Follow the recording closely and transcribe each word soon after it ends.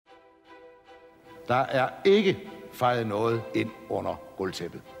Der er ikke fejet noget ind under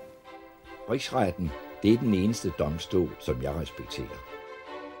gulvtæppet. Rigsretten, det er den eneste domstol, som jeg respekterer.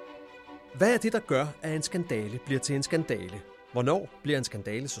 Hvad er det, der gør, at en skandale bliver til en skandale? Hvornår bliver en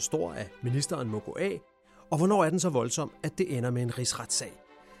skandale så stor, at ministeren må gå af? Og hvornår er den så voldsom, at det ender med en rigsretssag?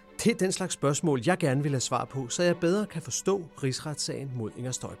 Det er den slags spørgsmål, jeg gerne vil have svar på, så jeg bedre kan forstå rigsretssagen mod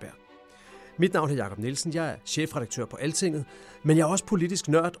Inger Støjberg. Mit navn er Jakob Nielsen, jeg er chefredaktør på Altinget, men jeg er også politisk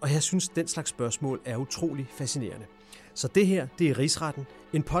nørd, og jeg synes, den slags spørgsmål er utrolig fascinerende. Så det her, det er Rigsretten,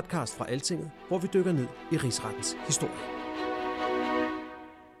 en podcast fra Altinget, hvor vi dykker ned i rigsrettens historie.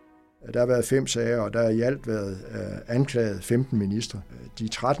 Der har været 5 sager, og der har i alt været anklaget 15 ministre. De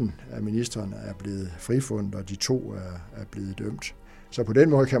 13 af ministrene er blevet frifundet, og de 2 er blevet dømt. Så på den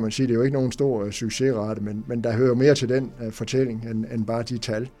måde kan man sige, at det er jo ikke nogen stor succesrate, men der hører mere til den fortælling end bare de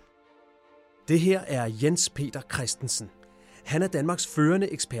tal. Det her er Jens Peter Christensen. Han er Danmarks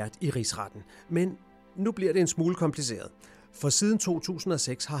førende ekspert i rigsretten, men nu bliver det en smule kompliceret. For siden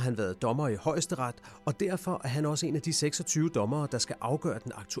 2006 har han været dommer i Højesteret, og derfor er han også en af de 26 dommere, der skal afgøre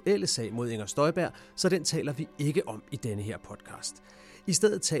den aktuelle sag mod Inger Støjberg, så den taler vi ikke om i denne her podcast. I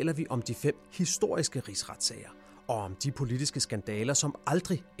stedet taler vi om de 5 historiske rigsretssager, og om de politiske skandaler, som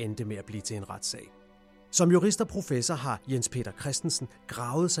aldrig endte med at blive til en retssag. Som jurist og professor har Jens Peter Christensen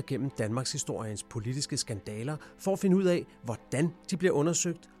gravet sig gennem Danmarks historiens politiske skandaler for at finde ud af, hvordan de bliver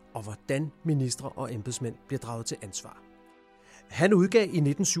undersøgt, og hvordan ministre og embedsmænd bliver draget til ansvar. Han udgav i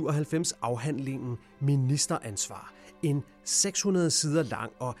 1997 afhandlingen Ministeransvar, en 600 sider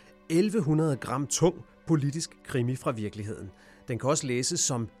lang og 1100 gram tung politisk krimi fra virkeligheden. Den kan også læses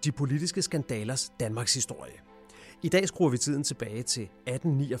som De politiske skandalers Danmarks historie. I dag skruer vi tiden tilbage til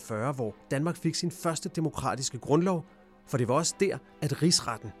 1849, hvor Danmark fik sin første demokratiske grundlov, for det var også der, at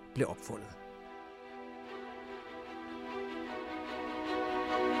rigsretten blev opfundet.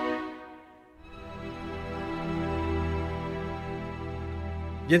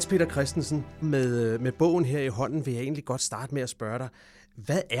 Jens Peter Christensen, med bogen her i hånden vil jeg egentlig godt starte med at spørge dig,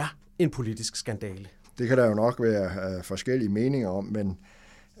 hvad er en politisk skandale? Det kan der jo nok være forskellige meninger om, men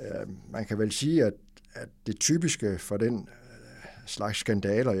man kan vel sige, at det typiske for den slags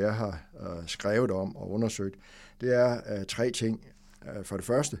skandaler, jeg har skrevet om og undersøgt, det er 3 ting. For det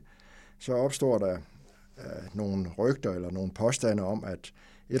første, så opstår der nogle rygter eller nogle påstande om, at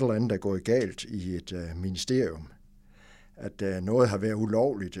et eller andet er gået galt i et ministerium. At noget har været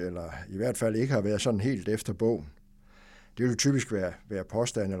ulovligt, eller i hvert fald ikke har været sådan helt efter bogen. Det vil typisk være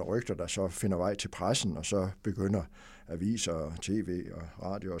påstande eller rygter, der så finder vej til pressen, og så begynder aviser, tv og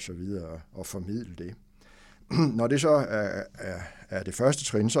radio og så videre at formidle det. Når det så er det første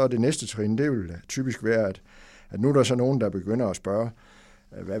trin, så er det næste trin, det vil typisk være, at nu er der så nogen, der begynder at spørge,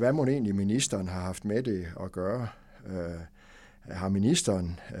 hvad må egentlig ministeren har haft med det at gøre? Har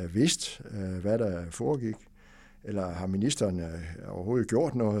ministeren vidst, hvad der foregik? Eller har ministeren overhovedet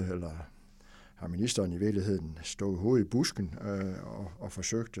gjort noget? Eller har ministeren i virkeligheden stået hovedet i busken og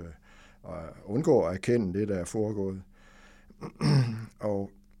forsøgt at undgå at erkende det, der er foregået?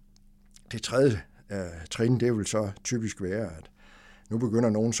 Og det tredje trin, det vil så typisk være, at nu begynder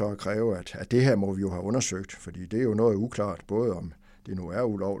nogen så at kræve, at det her må vi jo have undersøgt, fordi det er jo noget uklart, både om det nu er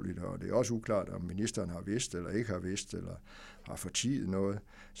ulovligt, og det er også uklart, om ministeren har vidst eller ikke har vidst, eller har fortiet noget.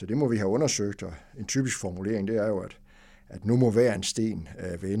 Så det må vi have undersøgt, og en typisk formulering, det er jo, at nu må hver en sten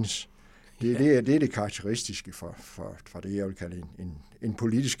vendes. Det er det karakteristiske for det, jeg vil kalde en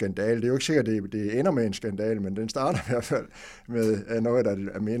politisk skandale. Det er jo ikke sikkert, at det ender med en skandale, men den starter i hvert fald med noget,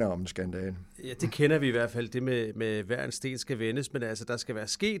 der minder om en skandale. Ja, det kender vi i hvert fald, det med hver en sten skal vendes, men altså, der skal være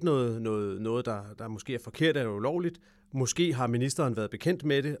sket noget der måske er forkert eller ulovligt. Måske har ministeren været bekendt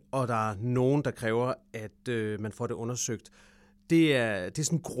med det, og der er nogen, der kræver, at man får det undersøgt. Det er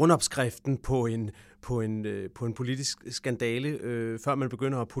sådan grundopskriften på en politisk skandale, før man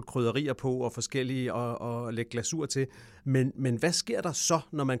begynder at putte krydderier på og forskellige og lægge glasur til. Men hvad sker der så,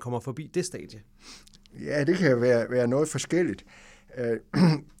 når man kommer forbi det stadie? Ja, det kan være noget forskelligt.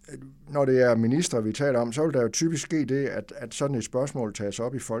 Når det er ministre, vi taler om, så vil der jo typisk ske det, at sådan et spørgsmål tages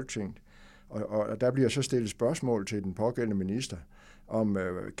op i Folketinget. Og der bliver så stillet spørgsmål til den pågældende minister om,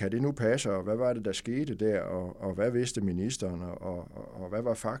 kan det nu passe, og hvad var det, der skete der, og hvad vidste ministeren, og hvad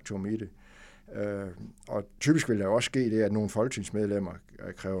var faktum i det. Og typisk vil der også ske det, at nogle folketingsmedlemmer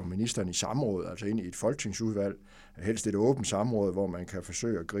kræver ministeren i samråd, altså ind i et folketingsudvalg, helst et åbent samråd, hvor man kan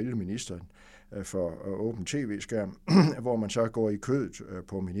forsøge at grille ministeren for åben tv-skærm, hvor man så går i kødet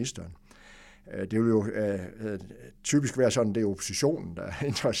på ministeren. Det vil jo typisk være sådan, det er oppositionen, der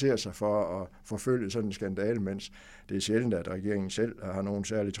interesserer sig for at forfølge sådan en skandale, mens det er sjældent, at regeringen selv har nogen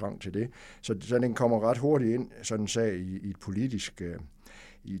særlig trang til det. Så den kommer ret hurtigt ind, sådan en sag, i et politisk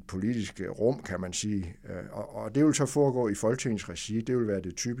et politisk rum, kan man sige. Og det vil så foregå i Folketingets regi, det vil være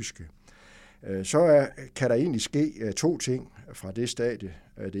det typiske. Så kan der egentlig ske to ting fra det stadie.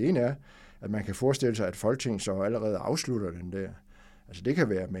 Det ene er, at man kan forestille sig, at Folketinget så allerede afslutter den der. Altså det kan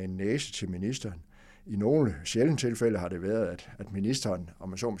være med en næse til ministeren. I nogle sjældne tilfælde har det været, at ministeren, om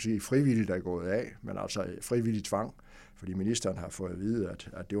man så må sige, frivilligt er gået af, men altså frivillig tvang, fordi ministeren har fået at vide,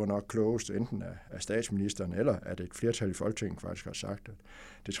 at det var nok klogest enten af statsministeren, eller at et flertal i Folketinget faktisk har sagt, at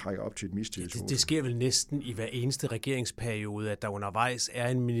det trækker op til et mistillidsvotum. Det sker vel næsten i hver eneste regeringsperiode, at der undervejs er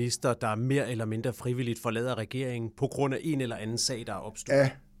en minister, der mere eller mindre frivilligt forlader regeringen på grund af en eller anden sag, der er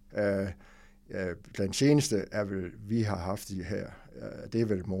opstået. Ja, den seneste er vel, vi har haft i her, det er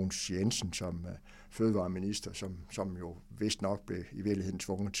vel Mogens Jensen som fødevareminister, som jo vist nok blev i virkeligheden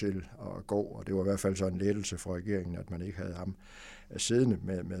tvunget til at gå, og det var i hvert fald så en lettelse for regeringen, at man ikke havde ham siddende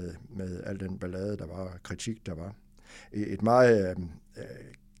med al den ballade, der var, kritik, der var. Et meget,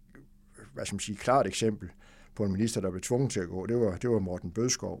 klart eksempel på en minister, der blev tvunget til at gå, det var Morten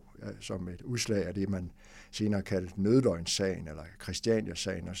Bødskov, som et udslag af det, man senere kaldte nødløgnssagen, eller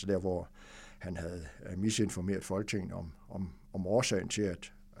Christiania-sagen, altså der, hvor han havde misinformeret Folketinget om årsagen til,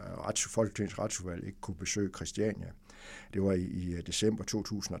 at Folketingets retsudvalg ikke kunne besøge Christiania. Det var i december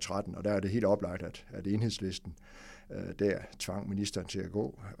 2013, og der er det helt oplagt, at Enhedslisten der tvang ministeren til at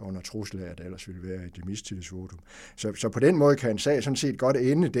gå under trussel af, at det ellers ville være et mistillidsvotum. Så på den måde kan en sag sådan set godt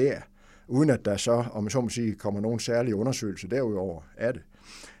ende der, uden at der så, om man så må sige, kommer nogen særlige undersøgelse derudover af det.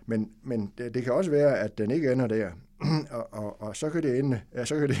 Men det kan også være, at den ikke ender der, og så kan det ende,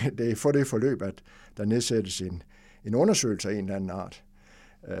 så kan det få det forløb, at der nedsættes en undersøgelse af en eller anden art.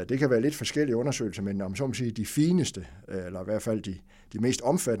 Det kan være lidt forskellige undersøgelser, men om så må sige, de fineste, eller i hvert fald de mest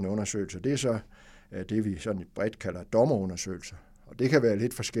omfattende undersøgelser, det er så det, vi sådan bredt kalder dommerundersøgelser. Og det kan være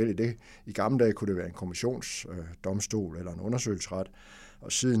lidt forskelligt. I gamle dage kunne det være en kommissionsdomstol eller en undersøgelsesret,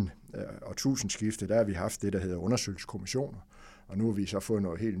 og siden årtusindskiftet, der har vi haft det, der hedder undersøgelseskommissioner. Og nu har vi så fået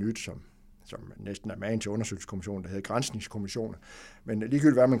noget helt nyt, som næsten er magen til undersøgelseskommissionen, der hedder granskningskommissioner. Men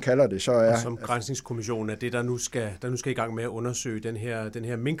ligegyldigt hvad man kalder det, så er... Og som granskningskommissionen er det, der nu skal i gang med at undersøge den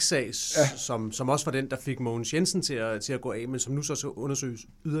her mink-sag, ja, som også var den, der fik Mogens Jensen til at gå af, men som nu så undersøges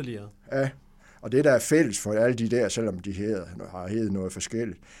yderligere. Ja, og det, der er fælles for alle de der, selvom de har heddet noget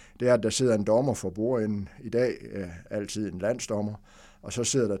forskelligt, det er, at der sidder en dommer for bordenden. I dag altid en landsdommer, og så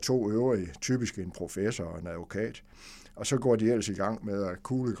sidder der to øvrige, typisk en professor og en advokat. Og så går de ellers i gang med at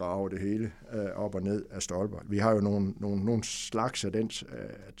kuglegrave det hele op og ned af stolper. Vi har jo nogle slags af den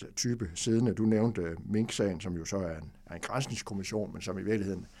type siddende. Du nævnte Mink-sagen, som jo så er en granskningskommission, men som i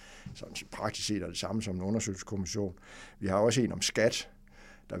virkeligheden sådan praktisk set er det samme som en undersøgelseskommission. Vi har også en om skat,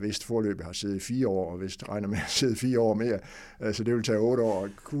 der vist forløbet har siddet i 4 år, og vist regner med at sidde 4 år mere, så det vil tage 8 år.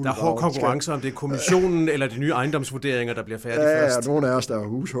 Der er hård konkurrence om det er kommissionen eller de nye ejendomsvurderinger, der bliver færdige først. Ja, nogle af os, der har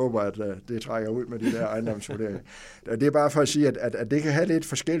hus, håber, at det trækker ud med de der ejendomsvurderinger. Det er bare for at sige, at det kan have lidt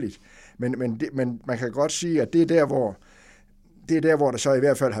forskelligt, men man kan godt sige, at det er der, hvor der så i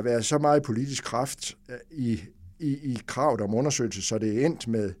hvert fald har været så meget politisk kraft i kravet om undersøgelse, så det er endt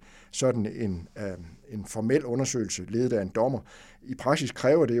med sådan en formel undersøgelse ledet af en dommer. I praksis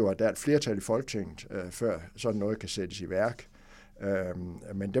kræver det jo, at der er et flertal i Folketinget, før sådan noget kan sættes i værk.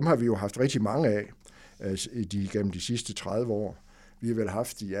 Men dem har vi jo haft rigtig mange af gennem de sidste 30 år. Vi har vel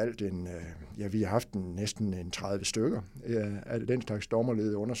haft i alt vi har haft næsten 30 stykker af den slags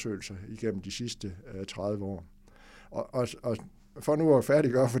dommerledede undersøgelser igennem de sidste 30 år. Og for nu at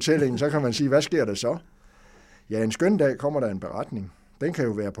færdiggøre fortællingen, så kan man sige, hvad sker der så? Ja, en skøn dag kommer der en beretning. Den kan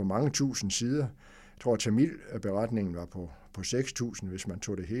jo være på mange tusind sider. Jeg tror, at Tamil-beretningen var på 6.000, hvis man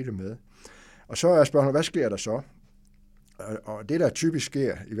tog det hele med. Og så er spørgsmålet, hvad sker der så? Og det, der typisk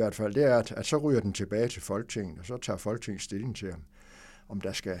sker i hvert fald, det er, at så ryger den tilbage til Folketinget, og så tager Folketinget stilling til, om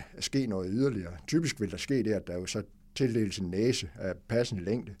der skal ske noget yderligere. Typisk vil der ske det, at der jo så tildeles en næse af passende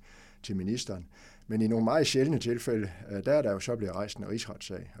længde til ministeren. Men i nogle meget sjældne tilfælde, der er der jo så blevet rejst en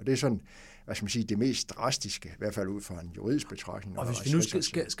rigsretssag. Og det er sådan, hvad skal man sige, det mest drastiske, i hvert fald ud fra en juridisk betragtning. Og hvis vi nu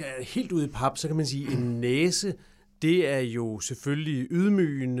skal helt ud i pap, så kan man sige, en næse, det er jo selvfølgelig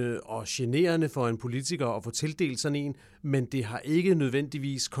ydmygende og generende for en politiker at få tildelt sådan en, men det har ikke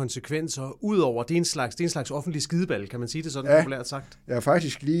nødvendigvis konsekvenser udover. Det er en slags offentlig skideball, kan man sige det sådan populært sagt? Jeg har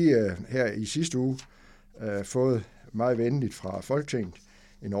faktisk lige her i sidste uge fået meget venligt fra Folketinget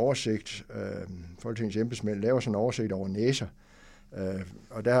en oversigt. Folketingets embedsmænd laver sådan en oversigt over næser.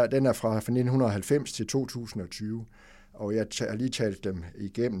 Og den er fra 1990 til 2020, og jeg har lige talt dem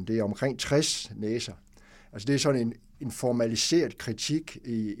igennem. Det er omkring 60 næser. Altså det er sådan en formaliseret kritik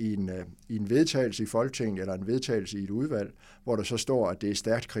i en vedtagelse i Folketinget eller en vedtagelse i et udvalg, hvor der så står, at det er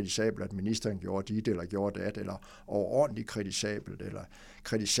stærkt kritisabelt, at ministeren gjorde dit eller gjorde dat, eller overordentligt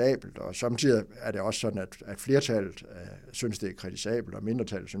kritisabelt, og samtidig er det også sådan, at flertallet synes, det er kritisabelt, og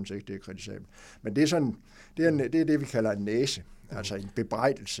mindretallet synes ikke, det er kritisabelt. Men det er sådan, det er det, vi kalder en næse, altså en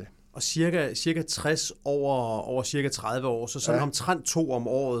bebrejdelse. Og cirka 60 over cirka 30 år, så sådan omtrent 2 om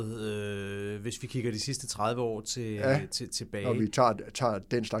året, hvis vi kigger de sidste 30 år tilbage. Og vi tager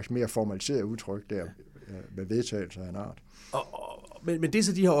den slags mere formaliserede udtryk der med vedtagelser af en art. Men det er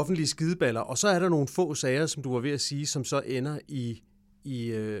så de her offentlige skideballer, og så er der nogle få sager, som du var ved at sige, som så ender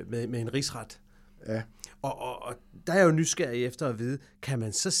med en rigsret. Ja. Og der er jeg jo nysgerrig efter at vide, kan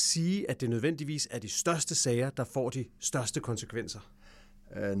man så sige, at det nødvendigvis er de største sager, der får de største konsekvenser?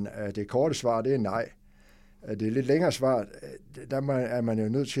 Det korte svar, det er nej. Det lidt længere svar, der er man jo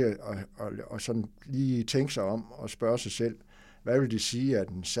nødt til at sådan lige tænke sig om og spørge sig selv, hvad vil det sige, at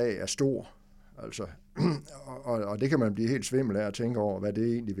en sag er stor? Altså, og det kan man blive helt svimmel af at tænke over, hvad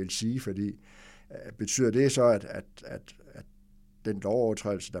det egentlig vil sige, fordi betyder det så, at den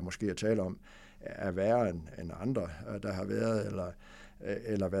lovovertrædelse, der måske er tale om, er værre end andre, der har været,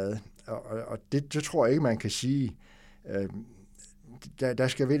 eller hvad? Og det tror jeg ikke, man kan sige. Der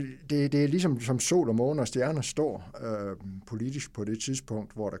skal vel, det er ligesom som sol og måne og stjerner står politisk på det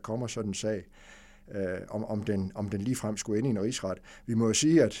tidspunkt, hvor der kommer sådan en sag, om den ligefrem skulle ende i en rigsret. Vi må jo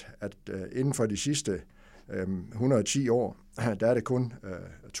sige, at inden for de sidste 110 år, der er det kun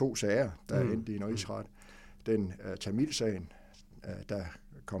 2 sager, der er endt i en rigsret. Den Tamilsagen, der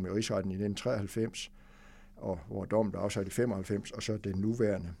kom i rigsretten i 1993, og hvor dommen blev afsat i 95, og så den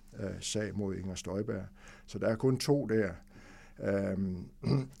nuværende sag mod Inger Støjberg. Så der er kun 2 der.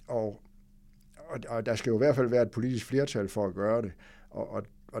 Og der skal jo i hvert fald være et politisk flertal for at gøre det,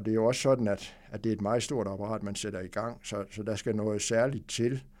 og det er jo også sådan, at det er et meget stort apparat, man sætter i gang, så der skal noget særligt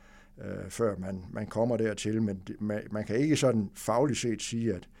til, før man kommer dertil, men man kan ikke sådan fagligt set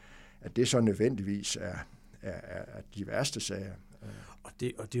sige, at det så nødvendigvis er de værste sager. Og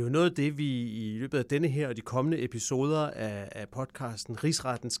det er jo noget af det, vi i løbet af denne her og de kommende episoder af podcasten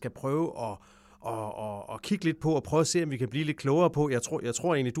Rigsretten skal prøve at kigge lidt på og prøve at se, om vi kan blive lidt klogere på. Jeg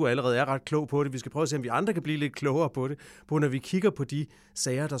tror egentlig, du allerede er ret klog på det. Vi skal prøve at se, om vi andre kan blive lidt klogere på det. Når vi kigger på de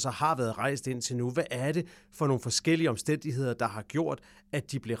sager, der så har været rejst indtil nu. Hvad er det for nogle forskellige omstændigheder, der har gjort,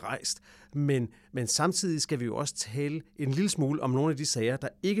 at de blev rejst? Men samtidig skal vi jo også tale en lille smule om nogle af de sager, der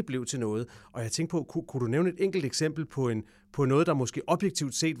ikke blev til noget. Og jeg tænkte på, kunne du nævne et enkelt eksempel på noget, der måske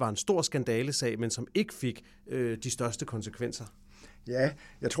objektivt set var en stor skandalesag, men som ikke fik de største konsekvenser? Ja,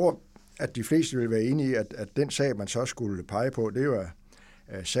 jeg tror, at de fleste vil være enige i, at den sag, man så skulle pege på, det var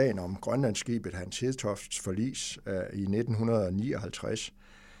sagen om Grønlandsskibet Hans Hedtofts forlis i 1959.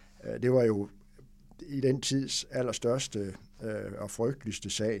 Det var jo i den tids allerstørste og frygteligste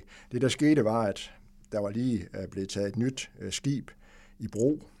sag. Det, der skete, var, at der var lige blevet taget et nyt skib i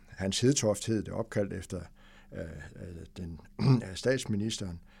brug. Hans Hedtoft hed det, opkaldt efter den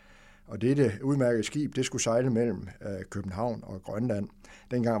statsministeren. Og dette udmærkede skib, det skulle sejle mellem København og Grønland.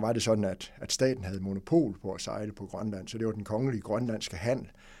 Dengang var det sådan, at staten havde monopol på at sejle på Grønland, så det var den kongelige grønlandske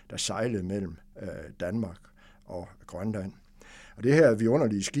handel, der sejlede mellem Danmark og Grønland. Og det her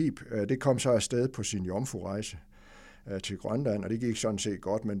vidunderlige skib, det kom så afsted på sin jomfrurejse til Grønland, og det gik sådan set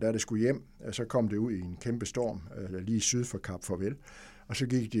godt, men da det skulle hjem, så kom det ud i en kæmpe storm lige syd for Kap Farvel, og så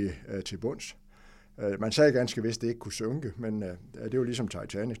gik det til bunds. Man sagde ganske vist, at det ikke kunne synke, men det var ligesom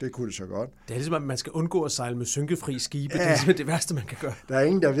Titanic, det kunne det så godt. Det er ligesom, at man skal undgå at sejle med synkefri skibe, ja, det er simpelthen det værste, man kan gøre. Der er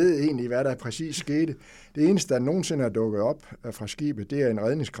ingen, der ved egentlig, hvad der præcis skete. Det eneste, der nogensinde er dukket op fra skibet, det er en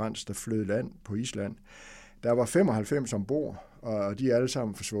redningskrans, der flød land på Island. Der var 95 ombord, og de er alle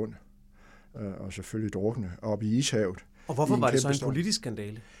sammen forsvundet, og selvfølgelig drukne op i Ishavet. Og hvorfor var det så en politisk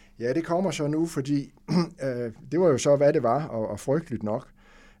skandale? Ja, det kommer så nu, fordi det var jo så, hvad det var, og frygteligt nok.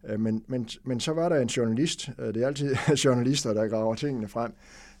 Men så var der en journalist, det er altid journalister, der graver tingene frem.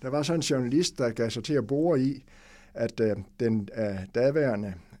 Der var så en journalist, der gav sig til at bore i, at den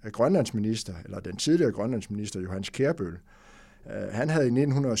daværende grønlandsminister, eller den tidligere grønlandsminister, Johannes Kjærbøl, han havde i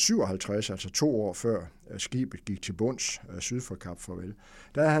 1957, altså 2 år før skibet gik til bunds syd for Kap Farvel,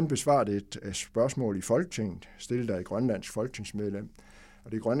 der havde han besvaret et spørgsmål i Folketinget, stillet af et grønlandsk folketingsmedlem.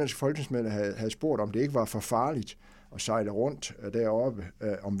 Og det grønlandske folketingsmedlem havde spurgt, om det ikke var for farligt at sejle rundt deroppe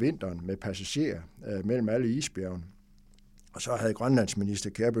om vinteren med passagerer mellem alle isbjergene. Og så havde grønlandsminister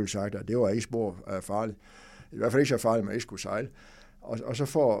Kjærbøl sagt, at det var ikke spor farligt. I hvert fald ikke så farligt, at man ikke skulle sejle. Og så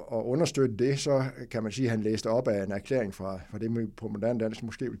for at understøtte det, så kan man sige, at han læste op af en erklæring fra det, man på moderne dansk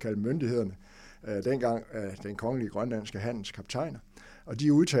måske vil kalde myndighederne, dengang den kongelige grønlandske handelskaptajner. Og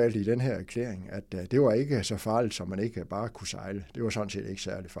de udtalte i den her erklæring, at det var ikke så farligt, som man ikke bare kunne sejle. Det var sådan set ikke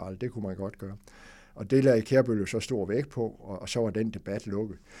særlig farligt. Det kunne man godt gøre. Og det lagde Kjærbøl jo så stor vægt på, og så var den debat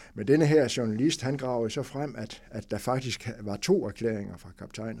lukket. Men denne her journalist, han gravede så frem, at der faktisk var 2 erklæringer fra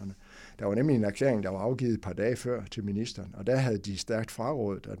kaptajnerne. Der var nemlig en erklæring, der var afgivet et par dage før til ministeren, og der havde de stærkt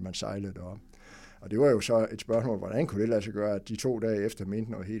frarådet, at man sejlede derop. Og det var jo så et spørgsmål, hvordan kunne det lade sig gøre, at de 2 dage efter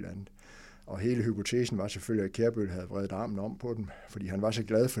mente noget helt andet. Og hele hypotesen var selvfølgelig, at Kjærbøl havde vredet armen om på den, fordi han var så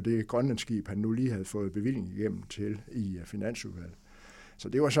glad for det grønlandsskib, han nu lige havde fået bevilling igennem til i Finansudvalget. Så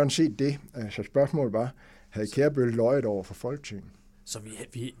det var sådan set det. Så spørgsmålet var, havde Kjærbøl løjet over for Folketinget? Så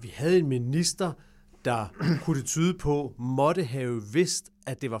vi havde en minister, der kunne det tyde på, måtte have vidst,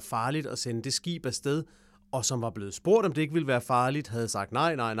 at det var farligt at sende det skib afsted, og som var blevet spurgt, om det ikke ville være farligt, havde sagt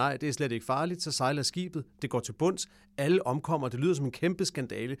nej, det er slet ikke farligt, så sejler skibet, det går til bunds, alle omkommer, det lyder som en kæmpe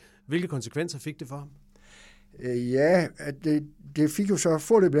skandale. Hvilke konsekvenser fik det for ham? Ja, det fik jo så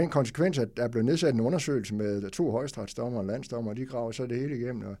foreløbig den konsekvens, at der blev nedsat en undersøgelse med 2 højesteretsdommer og landsdommer, og de gravede så det hele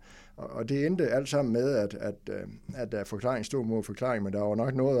igennem. Og det endte alt sammen med, at der forklaring stod mod forklaring, men der var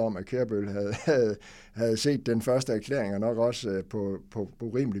nok noget om, at Kjærbøl havde set den første erklæring, og nok også på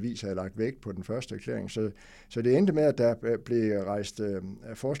urimelig vis havde lagt vægt på den første erklæring. Så det endte med, at der blev rejst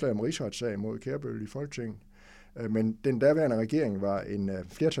forslag om rigsretssag mod Kjærbøl i Folketinget. Men den daværende regering var en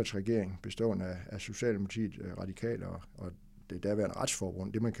flertalsregering bestående af Socialdemokratiet, Radikale og det daværende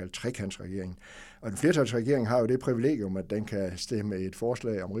retsforbund, det man kalder trekantsregeringen. Og den flertalsregering har jo det privilegium, at den kan stemme et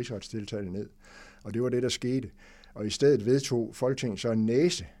forslag om rigsretstiltale ned. Og det var det, der skete. Og i stedet vedtog Folketinget så en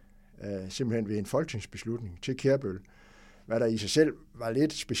næse, simpelthen ved en folketingsbeslutning til Kjærbøl, hvad der i sig selv var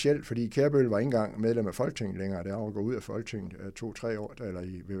lidt specielt, fordi Kjærbøl var ikke engang medlem af Folketinget længere, der var gået ud af Folketinget 2-3 år, eller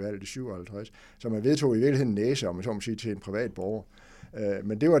ved valget i 57, så man vedtog i virkeligheden næse, om man så må sige, til en privat borger.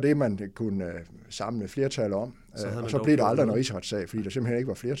 Men det var det, man kunne samle flertal om, og så blev der aldrig en rigsretssag, fordi der simpelthen ikke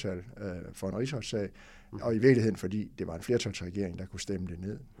var flertal for en rigsretssag, og i virkeligheden, fordi det var en flertalsregering, der kunne stemme det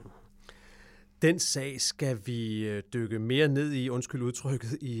ned. Den sag skal vi dykke mere ned i, undskyld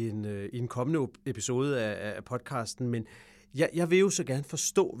udtrykket, i en kommende episode af podcasten, men jeg vil jo så gerne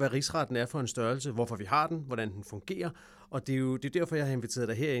forstå, hvad rigsretten er for en størrelse, hvorfor vi har den, hvordan den fungerer, og det er derfor, jeg har inviteret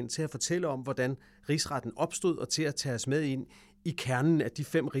dig herind til at fortælle om, hvordan rigsretten opstod, og til at tage os med ind i kernen af de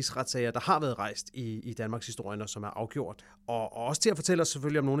 5 rigsretssager, der har været rejst i Danmarks historie, som er afgjort. Og også til at fortælle os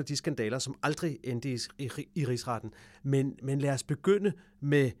selvfølgelig om nogle af de skandaler, som aldrig endte i rigsretten. Men lad os begynde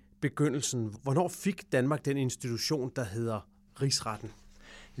med begyndelsen. Hvornår fik Danmark den institution, der hedder rigsretten?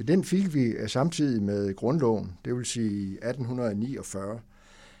 Ja, den fik vi samtidig med grundloven, det vil sige 1849.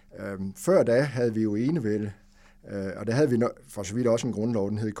 Før da havde vi jo enevælde, og der havde vi for så vidt også en grundlov,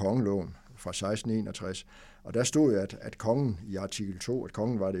 den hed Kongeloven fra 1661. Og der stod at kongen i artikel 2, at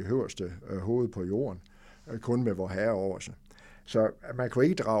kongen var det højeste hoved på jorden, kun med vor herre over sig. Så man kunne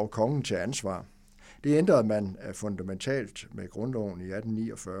ikke drage kongen til ansvar. Det ændrede man fundamentalt med grundloven i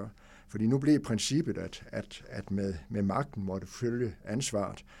 1849, fordi nu blev princippet, at med magten måtte følge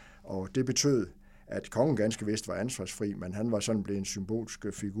ansvaret, og det betød, at kongen ganske vist var ansvarsfri, men han var sådan blevet en symbolsk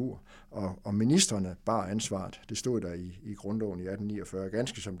figur, og ministerne bar ansvaret. Det stod der i grundloven i 1849,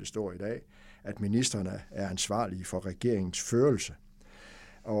 ganske som det står i dag, at ministerne er ansvarlige for regeringens førelse.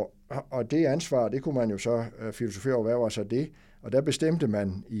 Og det ansvar, det kunne man jo så filosofere over, hvad var så det? Og der bestemte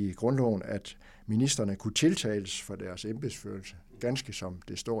man i grundloven, at ministerne kunne tiltales for deres embedsførelse, ganske som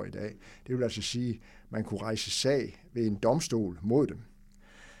det står i dag. Det vil altså sige, at man kunne rejse sag ved en domstol mod dem.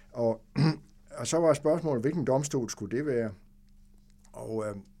 Og så var spørgsmålet, hvilken domstol skulle det være?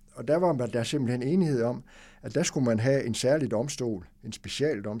 Og der var der simpelthen enighed om, at der skulle man have en særlig domstol, en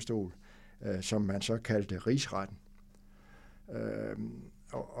specialdomstol, som man så kaldte rigsretten.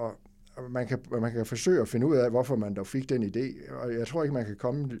 Og man kan forsøge at finde ud af, hvorfor man dog fik den idé, og jeg tror ikke, man kan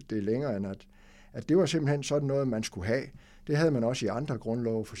komme det længere end, at det var simpelthen sådan noget, man skulle have. Det havde man også i andre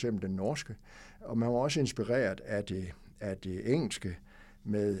grundlove, for eksempel den norske, og man var også inspireret af det engelske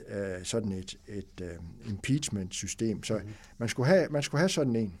med sådan et impeachment-system. Så man skulle have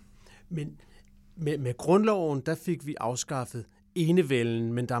sådan en. Men med grundloven, der fik vi afskaffet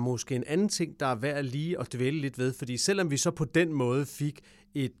enevælden, men der er måske en anden ting, der er værd lige at dvæle lidt ved, fordi selvom vi så på den måde fik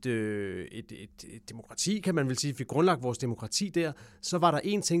et demokrati, kan man vel sige, fik grundlagt vores demokrati der, så var der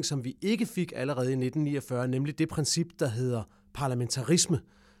en ting, som vi ikke fik allerede i 1949, nemlig det princip, der hedder parlamentarisme,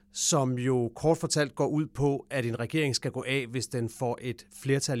 som jo kort fortalt går ud på, at en regering skal gå af, hvis den får et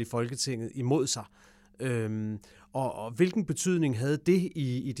flertal i Folketinget imod sig. Og hvilken betydning havde det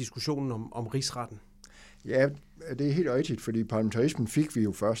i diskussionen om rigsretten? Ja, det er helt rigtigt, fordi parlamentarismen fik vi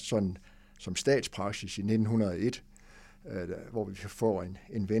jo først sådan, som statspraksis i 1901. hvor vi får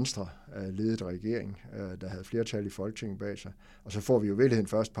en venstre-ledet regering, der havde flertal i Folketinget bag sig. Og så får vi jo i virkeligheden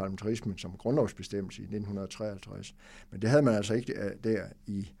først parlamentarismen som grundlovsbestemmelse i 1953. Men det havde man altså ikke der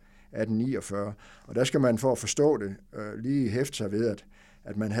i 1849. Og der skal man for at forstå det lige hæfte sig ved,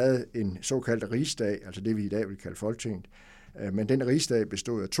 at man havde en såkaldt rigsdag, altså det vi i dag vil kalde Folketinget. Men den rigsdag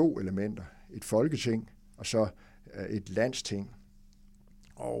bestod af 2 elementer. Et folketing og så et landsting.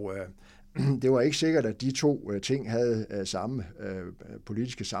 Og det var ikke sikkert, at de 2 ting havde samme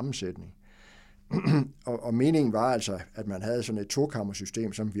politiske sammensætning. Og meningen var altså, at man havde sådan et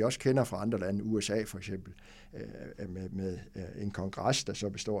 2-kammersystem, som vi også kender fra andre lande, USA for eksempel, med en kongres, der så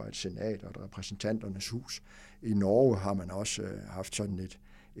består af et senat og et repræsentanternes hus. I Norge har man også haft sådan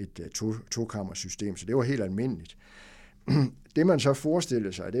et 2-kammersystem, så det var helt almindeligt. Det man så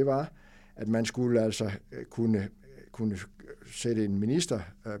forestillede sig, det var, at man skulle altså kunne sætte en minister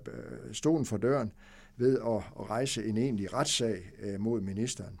stolen for døren ved at rejse en egentlig retssag mod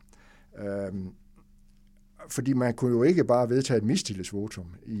ministeren. Fordi man kunne jo ikke bare vedtage et mistillidsvotum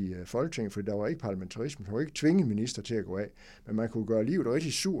i Folketinget, for der var ikke parlamentarisme. Man kunne ikke tvinge en minister til at gå af, men man kunne gøre livet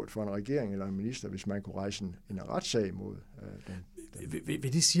rigtig surt for en regering eller en minister, hvis man kunne rejse en retssag mod den.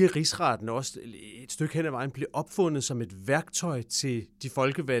 Vil det sige, at rigsretten også et stykke hen ad vejen blev opfundet som et værktøj til de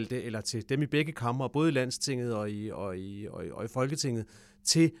folkevalgte, eller til dem i begge kamre, både i Landstinget og i Folketinget,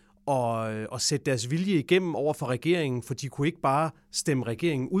 til at sætte deres vilje igennem over for regeringen, for de kunne ikke bare stemme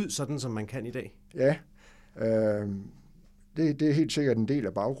regeringen ud, sådan som man kan i dag? Ja, det er helt sikkert en del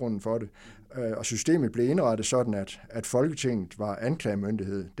af baggrunden for det. Og systemet blev indrettet sådan, at Folketinget var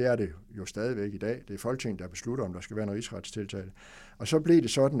anklagemyndighed. Det er det jo stadigvæk i dag. Det er Folketinget, der beslutter, om der skal være en rigsretstiltale. Og så blev det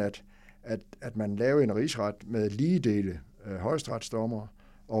sådan, at man lavede en rigsret med ligedele højesteretsdommere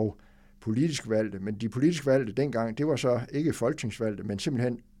og politisk valgte. Men de politisk valgte dengang, det var så ikke folketingsvalgte, men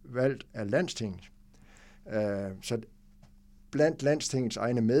simpelthen valgt af Landstinget. Så blandt Landstingets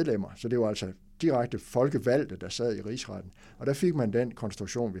egne medlemmer, så det var altså direkte folkevalgte, der sad i rigsretten. Og der fik man den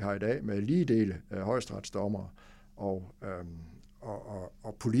konstruktion, vi har i dag, med ligedele højesteretsdommere og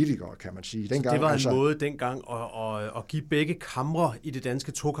politikere, kan man sige. Dengang, så det var en måde dengang at give begge kamre i det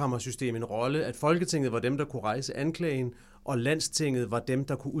danske 2-kammersystem en rolle, at Folketinget var dem, der kunne rejse anklagen, og Landstinget var dem,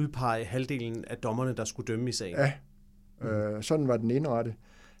 der kunne udpege halvdelen af dommerne, der skulle dømme i sagen. Ja, sådan var den indrettet.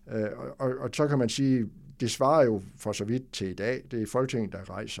 Og så kan man sige, det svarer jo for så vidt til i dag. Det er Folketinget, der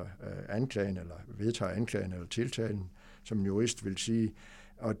rejser anklagen, eller vedtager anklagen eller tiltalen, som en jurist vil sige.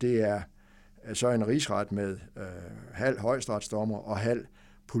 Og det er så en rigsret med halv højesteretsdommer og halv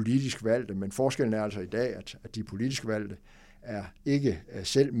politisk valgte. Men forskellen er altså i dag, at de politisk valgte er ikke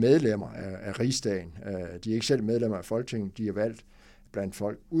selv medlemmer af rigsdagen. De er ikke selv medlemmer af Folketinget. De er valgt blandt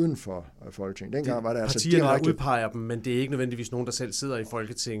folk uden for Folketinget. Dengang var det altså partierne direkte udpeger dem, men det er ikke nødvendigvis nogen, der selv sidder i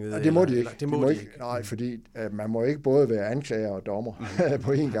Folketinget. Ja, det må de ikke. Det må de ikke. Nej, fordi man må ikke både være anklager og dommer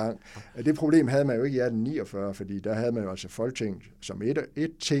på en gang. Det problem havde man jo ikke i 1849, fordi der havde man jo altså Folketinget som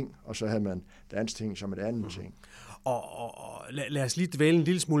et ting, og så havde man Landstinget som et andet ting. Og lad os lige dvæle en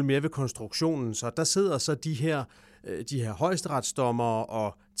lille smule mere ved konstruktionen. Så der sidder så de her højesteretsdommere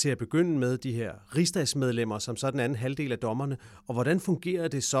og til at begynde med de her rigsdagsmedlemmer, som så den anden halvdel af dommerne. Og hvordan fungerer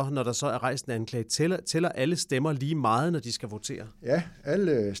det så, når der så er rejst en anklage? Tæller alle stemmer lige meget, når de skal votere? Ja,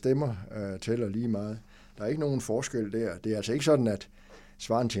 alle stemmer tæller lige meget. Der er ikke nogen forskel der. Det er altså ikke sådan, at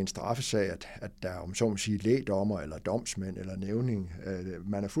svaren til en straffesag, at der er, om så må sige, lægdommer eller domsmænd eller nævning.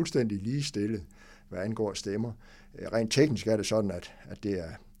 Man er fuldstændig ligestillet, hvad angår stemmer. Rent teknisk er det sådan, at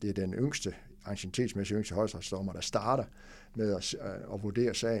det er den yngste, anciennitetsmæssigt yngste højesteretsdommer, der starter med at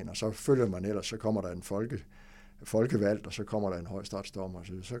vurdere sagen, og så følger man ellers, så kommer der en folkevalgt, og så kommer der en højesteretsdommer,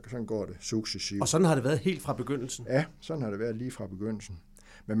 så sådan går det successivt. Og sådan har det været helt fra begyndelsen? Ja, sådan har det været lige fra begyndelsen.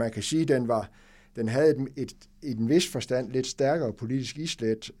 Men man kan sige, at den havde i en vis forstand lidt stærkere politisk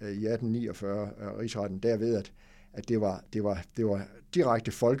islet i 1849, rigsretten, derved, at det var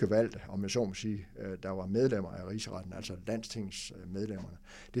direkte folkevalgte, om jeg så må sige, der var medlemmer af rigsretten, altså landstingsmedlemmerne.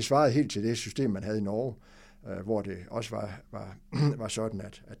 Det svarede helt til det system, man havde i Norge, hvor det også var sådan,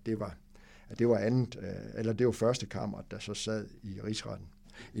 at det var andet, eller det var første kammer, der så sad i rigsretten.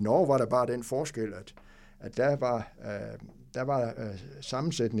 I Norge var der bare den forskel, at der var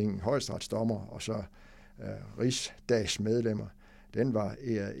sammensætningen højesteretsdommer og så rigsdagsmedlemmer, den var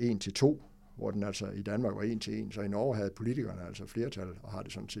 1-2, hvor den altså i Danmark var 1-1, så i Norge havde politikerne altså flertal, og har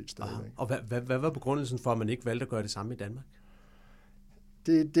det sådan set stadigvæk. Og hvad var begrundelsen for, at man ikke valgte at gøre det samme i Danmark?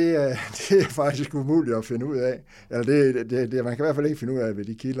 Det er faktisk umuligt at finde ud af. Eller man kan i hvert fald ikke finde ud af, hvad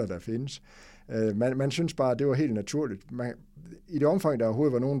de kilder, der findes. Man synes bare, at det var helt naturligt. I det omfang, der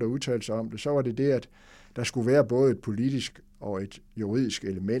overhovedet var nogen, der udtalte sig om det, så var det, at der skulle være både et politisk og et juridisk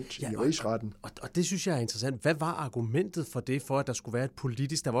element i rigsretten. Og det synes jeg er interessant. Hvad var argumentet for det, for at der skulle være et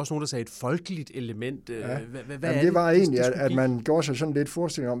politisk? Der var også nogen, der sagde et folkeligt element. Det var egentlig, at man gjorde sig sådan lidt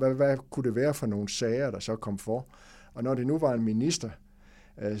forestilling om, hvad kunne det være for nogle sager, der så kom for. Og når det nu var en minister,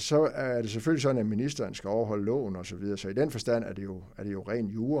 så er det selvfølgelig sådan, at ministeren skal overholde loven og så videre. Så i den forstand er det jo ren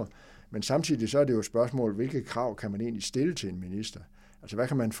jura. Men samtidig så er det jo et spørgsmål, hvilke krav kan man egentlig stille til en minister? Altså hvad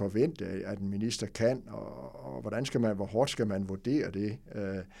kan man forvente, at en minister kan, og hvor hårdt skal man vurdere det?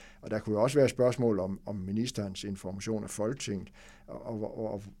 Og der kunne jo også være et spørgsmål om ministerens information af Folketinget,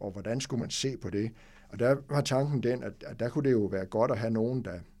 og hvordan skulle man se på det? Og der var tanken den, at der kunne det jo være godt at have nogen,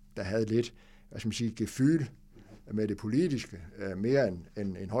 der havde lidt, gefyl med det politiske, mere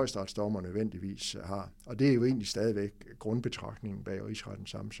end højesteretsdommer nødvendigvis har. Og det er jo egentlig stadigvæk grundbetragtningen bag rigsrettens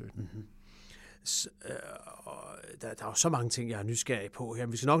sammensætning. Mm-hmm. Der er jo så mange ting, jeg er nysgerrig på her.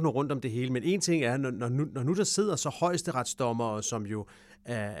 Vi skal nok nå rundt om det hele, men en ting er, når nu der sidder så højesteretsdommere, som jo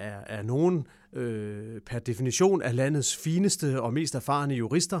er nogen per definition af landets fineste og mest erfarne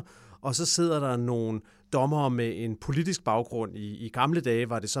jurister, og så sidder der nogle dommere med en politisk baggrund. I gamle dage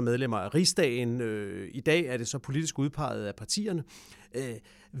var det så medlemmer af Rigsdagen. I dag er det så politisk udpeget af partierne.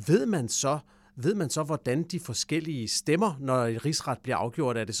 Ved man så, hvordan de forskellige stemmer, når et rigsret bliver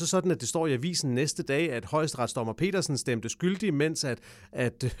afgjort? Er det så sådan, at det står i avisen næste dag, at højesteretsdommer Petersen stemte skyldig, mens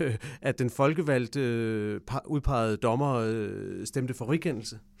at den folkevalgte udpegede dommer stemte for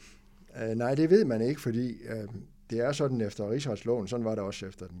frikendelse? Nej, det ved man ikke, fordi det er sådan efter rigsretsloven, sådan var det også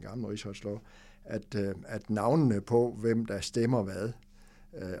efter den gamle rigsretslov, at navnene på, hvem der stemmer hvad,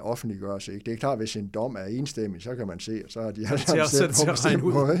 offentliggøres ikke. Det er klart, hvis en dom er enstemmig, så kan man se, så har de alle sammen stemt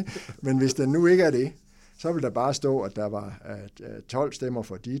på. Men hvis den nu ikke er det, så vil der bare stå, at der var 12 stemmer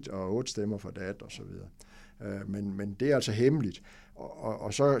for dit og 8 stemmer for dat og så videre. Men det er altså hemmeligt.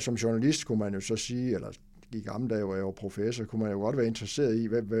 Og så som journalist kunne man jo så sige, eller i gamle dage, hvor jeg var professor, kunne man jo godt være interesseret i,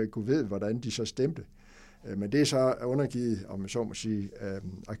 hvad kunne vide, hvordan de så stemte. Men det er så undergivet, om man så må sige,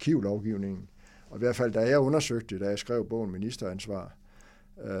 arkivlovgivningen. Og i hvert fald, da jeg undersøgte, da jeg skrev bogen Ministeransvar,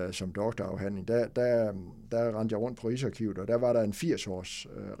 som doktorafhandling, der rendte jeg rundt på Rigsarkivet, og der var der en 80-års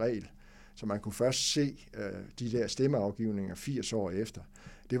regel, så man kunne først se de der stemmeafgivninger 80 år efter.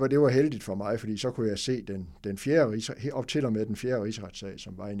 Det var heldigt for mig, fordi så kunne jeg se den fjerde op til og med den fjerde rigsretssag,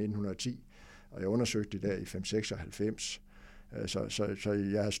 som var i 1910, og jeg undersøgte det der i 596. Så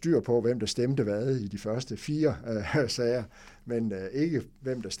jeg har styr på, hvem der stemte hvad i de første 4 sager, men ikke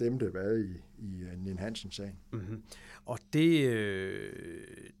hvem der stemte hvad i Nien Hansen-sagen. Mm-hmm. Og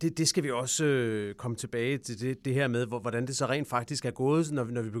det skal vi også komme tilbage til, det her med, hvordan det så rent faktisk er gået,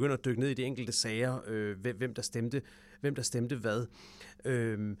 når vi begynder at dykke ned i de enkelte sager, hvem der stemte hvad.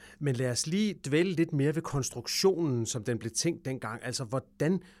 Men lad os lige dvæle lidt mere ved konstruktionen, som den blev tænkt dengang. Altså,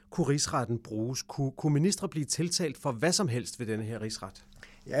 hvordan kunne rigsretten bruges? Kunne ministre blive tiltalt for hvad som helst ved denne her rigsret?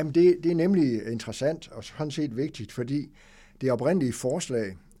 Jamen, det er nemlig interessant og sådan set vigtigt, fordi det oprindelige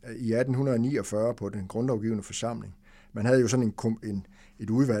forslag i 1849 på den grundlovgivende forsamling, man havde jo sådan et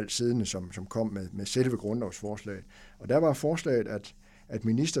udvalg siddende, som kom med selve grundlovsforslaget. Og der var forslaget, at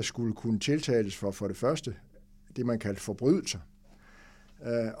minister skulle kunne tiltales for det første, det man kaldte forbrydelser,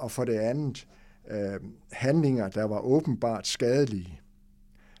 og for det andet handlinger, der var åbenbart skadelige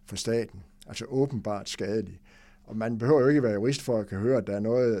for staten. Altså åbenbart skadelige. Og man behøver jo ikke være jurist for at kan høre, at der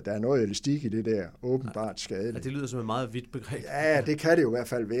er noget elastik i det der åbenbart skadeligt. Ja, det lyder som et meget vidt begreb. Ja, det kan det jo i hvert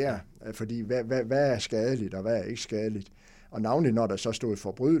fald være, fordi hvad er skadeligt, og hvad er ikke skadeligt? Og navnlig når der så stod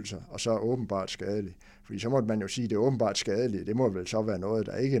forbrydelser, og så åbenbart skadeligt. Fordi så måtte man jo sige, at det åbenbart skadelige, det må vel så være noget,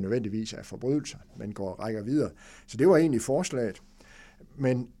 der ikke nødvendigvis er forbrydelser, men rækker videre. Så det var egentlig forslaget.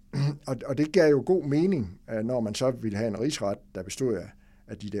 Men, og det gav jo god mening, når man så ville have en rigsret, der bestod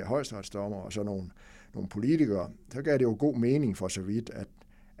af de der højesteretsdommer og så nogle politikere, så gav det jo god mening for så vidt,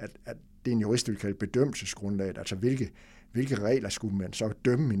 at det er en jurist, vil kalde bedømmelsesgrundlag, altså hvilke regler skulle man så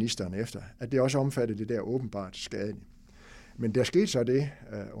dømme ministeren efter, at det også omfattede det der åbenbart skadelige. Men der skete så det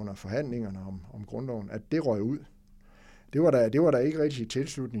under forhandlingerne om grundloven, at det røg ud. Det var der ikke rigtig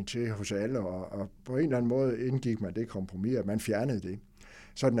tilslutning til hos alle, og på en eller anden måde indgik man det kompromis, at man fjernede det.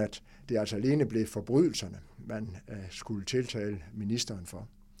 Sådan at det altså alene blev forbrydelserne, man skulle tiltale ministeren for,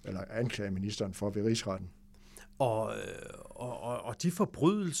 eller anklage ministeren for ved rigsretten. Og de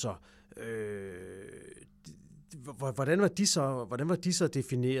forbrydelser, hvordan var de så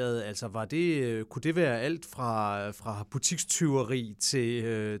defineret? Altså kunne det være alt fra butikstyveri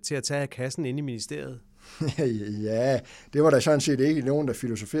til at tage af kassen inde i ministeriet? Ja, det var der sådan set ikke nogen, der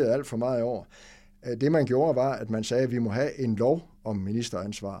filosoferede alt for meget over. Det man gjorde var, at man sagde, at vi må have en lov om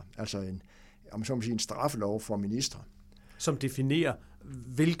ministeransvar, altså en straffelov for ministre. Som definerer,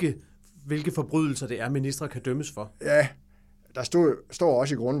 hvilke forbrydelser det er, ministre kan dømmes for? Ja, der står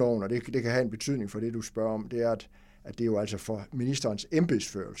også i grundloven, og det kan have en betydning for det, du spørger om, det er, at det er jo altså for ministerens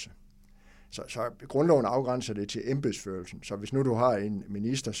embedsførelse. Så grundloven afgrænser det til embedsførelsen. Så hvis nu du har en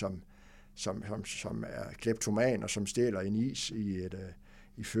minister, som er kleptoman og som stjæler en is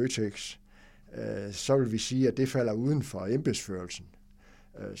i Føtex, så vil vi sige, at det falder uden for embedsførelsen.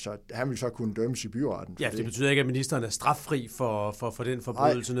 Så han vil så kunne dømmes i byretten. Ja, det betyder ikke, at ministeren er straffri for den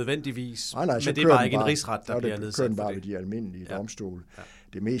forbrydelse nødvendigvis. Nej, men det er bare ikke en rigsret, der bliver nedsat for det. bare ved de almindelige domstole. Ja.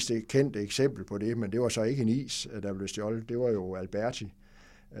 Det mest kendte eksempel på det, men det var så ikke en is, der blev stjålet. Det var jo Alberti,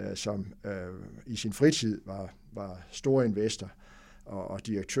 som i sin fritid var stor investor og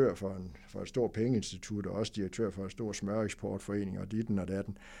direktør for et stort pengeinstitut, og også direktør for en stor smøreksportforening, og ditten og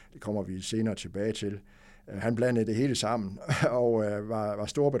datten. Det kommer vi senere tilbage til. Han blandede det hele sammen og var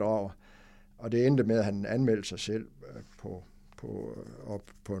storbedrager, og det endte med, at han anmeldte sig selv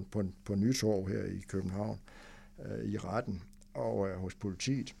på Nytorv her i København i retten og hos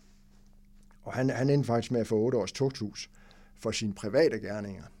politiet. Og han endte faktisk med at få 8 års tugthus for sine private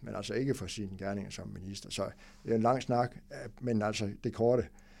gerninger, men altså ikke for sine gerninger som minister. Så det er en lang snak, men altså det korte,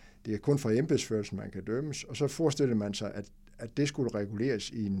 det er kun for embedsførelsen, man kan dømmes, og så forestillede man sig, at det skulle reguleres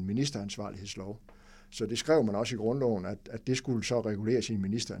i en ministeransvarlighedslov. Så det skrev man også i grundloven, at det skulle så reguleres i en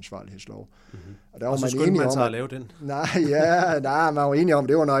ministeransvarlighedslov. Mm-hmm. Og der var så skulle man så at lave den? Nej, man var enige om,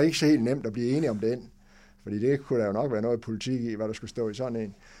 det var nok ikke så helt nemt at blive enige om den. Fordi det kunne der jo nok være noget politik i, hvad der skulle stå i sådan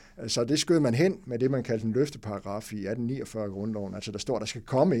en. Så det skød man hen med det, man kaldte en løfteparagraf i 1849 grundloven. Altså der står, der skal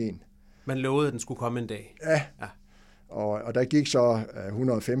komme en. Man lovede, at den skulle komme en dag. Ja. Og der gik så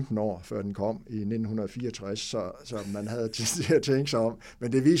 115 år, før den kom i 1964, så man havde til at tænke sig om.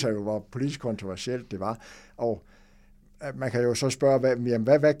 Men det viser jo, hvor politisk kontroversielt det var. Og man kan jo så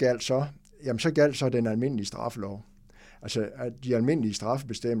spørge, hvad galt så? Jamen så galt så den almindelige straffelov. Altså de almindelige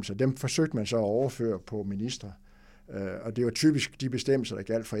straffebestemmelser, dem forsøgte man så at overføre på ministre. Og det var typisk de bestemmelser, der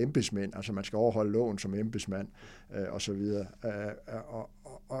galt for embedsmænd. Altså man skal overholde loven som embedsmand og så videre.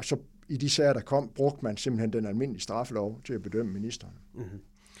 Og så i de sager, der kom, brugte man simpelthen den almindelige straffelov til at bedømme ministeren. Mm-hmm.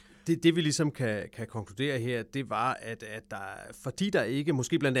 Det vi ligesom kan konkludere her, det var, at der, fordi der ikke,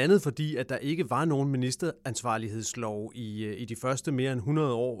 måske blandt andet fordi, at der ikke var nogen ministeransvarlighedslov i de første mere end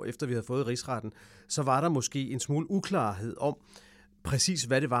 100 år, efter vi havde fået rigsretten, så var der måske en smule uklarhed om præcis,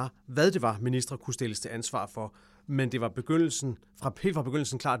 hvad det var, ministre kunne stilles til ansvar for. Men det var helt fra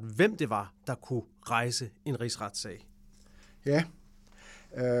begyndelsen klart, hvem det var, der kunne rejse en rigsretssag. Ja,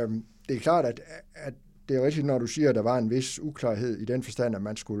 det er klart, at det er rigtigt, når du siger, at der var en vis uklarhed i den forstand, at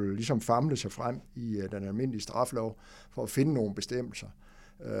man skulle ligesom famle sig frem i den almindelige straflov for at finde nogle bestemmelser.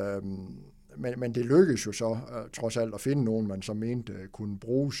 Men det lykkedes jo så trods alt at finde nogen, man så mente kunne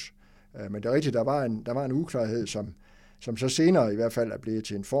bruges. Men det er rigtigt, der var en uklarhed, som så senere i hvert fald er blevet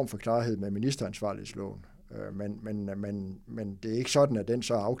til en form for klarhed med ministeransvarlighedsloven. Men det er ikke sådan, at den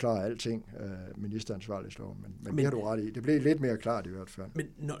så afklarer alting, ministeransvarlighedsloven. Men det har du ret i. Det blev lidt mere klart i hvert fald. Men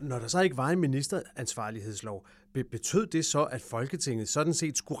når der så ikke var en ministeransvarlighedslov, betød det så, at Folketinget sådan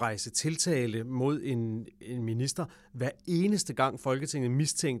set skulle rejse tiltale mod en minister, hver eneste gang Folketinget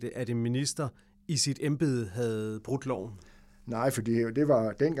mistænkte, at en minister i sit embede havde brudt loven? Nej, for det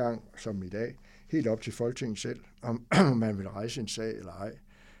var dengang, som i dag, helt op til Folketinget selv, om man vil rejse en sag eller ej.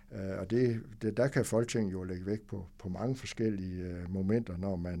 Og der kan Folketinget jo lægge vægt på mange forskellige momenter,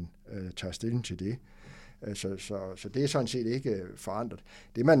 når man tager stilling til det. Så det er sådan set ikke forandret.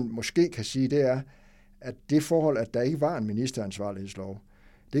 Det man måske kan sige, det er, at det forhold, at der ikke var en ministeransvarlighedslov,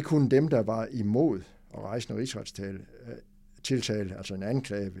 det kunne dem, der var imod at rejse en rigsretstiltale, altså en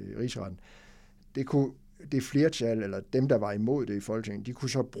anklage ved rigsretten, det flertal, eller dem, der var imod det i Folketinget, de kunne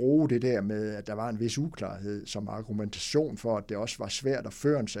så bruge det der med, at der var en vis uklarhed som argumentation for, at det også var svært at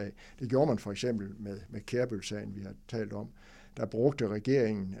føre en sag. Det gjorde man for eksempel med Kærbøl-sagen, vi har talt om. Der brugte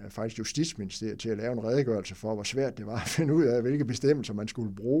regeringen, faktisk Justitsministeriet, til at lave en redegørelse for, hvor svært det var at finde ud af, hvilke bestemmelser man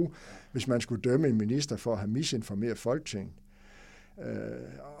skulle bruge, hvis man skulle dømme en minister for at have misinformeret Folketinget.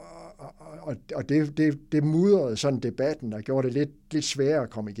 Og det mudrede sådan debatten, der gjorde det lidt sværere at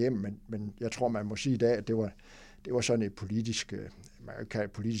komme igennem, men jeg tror, man må sige i dag, at det var sådan et politisk, man kan kalde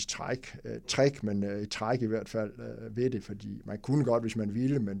et politisk træk, men et træk i hvert fald ved det, fordi man kunne godt, hvis man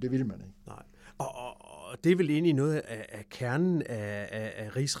ville, men det ville man ikke. Nej. Og det er vel egentlig noget af kernen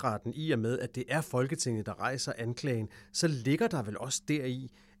af rigsretten, i og med, at det er Folketinget, der rejser anklagen, så ligger der vel også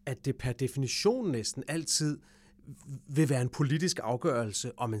deri, at det per definition næsten altid vil være en politisk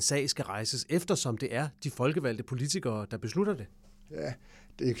afgørelse, om en sag skal rejses, eftersom det er de folkevalgte politikere, der beslutter det. Ja,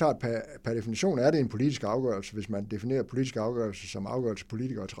 det er klart, per definition er det en politisk afgørelse, hvis man definerer politisk afgørelse som afgørelse,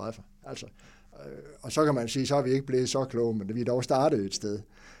 politikere træffer. Altså, og så kan man sige, så er vi ikke blevet så kloge, men vi er dog startet et sted.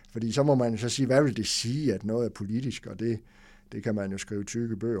 Fordi så må man så sige, hvad vil det sige, at noget er politisk, og det Det kan man jo skrive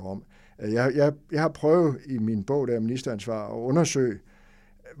tykke bøger om. Jeg har prøvet i min bog, der er ministeransvar, at undersøge,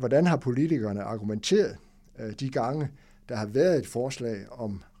 hvordan har politikerne argumenteret de gange, der har været et forslag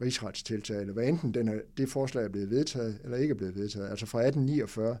om rigsretstiltale, hvad enten det forslag er blevet vedtaget eller ikke er blevet vedtaget. Altså fra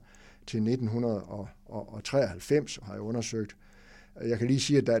 1849 til 1993 har jeg undersøgt. Jeg kan lige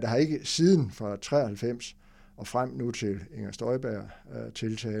sige, at der har ikke siden fra 93 og frem nu til Inger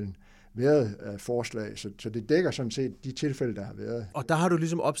Støjberg-tiltalen været forslag, så det dækker sådan set de tilfælde, der har været. Og der har du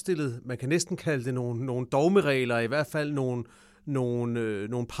ligesom opstillet, man kan næsten kalde det nogle dogmeregler, i hvert fald nogle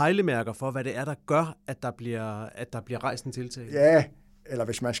pejlemærker for, hvad det er, der gør, at der bliver rejst en tiltale. Ja, eller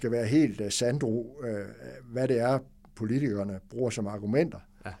hvis man skal være helt sandro, hvad det er, politikerne bruger som argumenter,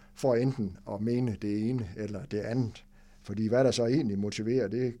 for enten at mene det ene eller det andet. Fordi hvad der så egentlig motiverer,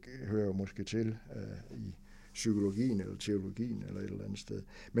 det hører jo måske til i psykologien eller teologien eller et eller andet sted.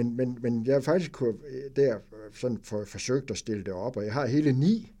 Men jeg har faktisk der sådan forsøgt at stille det op, og jeg har hele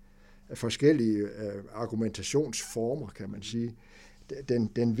 9 forskellige argumentationsformer, kan man sige.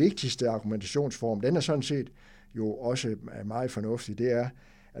 Den vigtigste argumentationsform, den er sådan set jo også meget fornuftig, det er,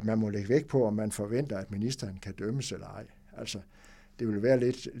 at man må lægge vægt på, om man forventer, at ministeren kan dømmes eller ej. Altså, det vil være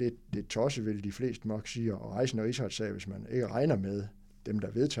lidt tosset, vil de fleste nok sige, at rejse en rigsretssag, hvis man ikke regner med dem,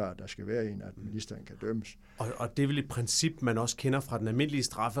 der vedtager, at der skal være en, at ministeren kan dømmes. Og det er vel et princip, man også kender fra den almindelige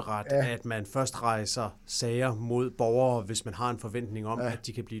strafferet, at man først rejser sager mod borgere, hvis man har en forventning om, at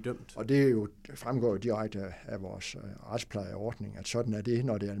de kan blive dømt. Og det er jo, fremgår jo direkte af vores retsplejeordning, at sådan er det,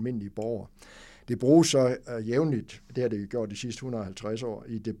 når det er almindelige borgere. Det bruges så jævnligt, det har det gjort de sidste 150 år,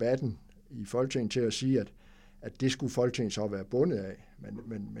 i debatten i Folketinget til at sige, at det skulle Folketinget så være bundet af.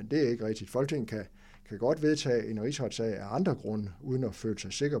 Men det er ikke rigtigt. Folketinget kan godt vedtage en rigsretssag af andre grunde, uden at føle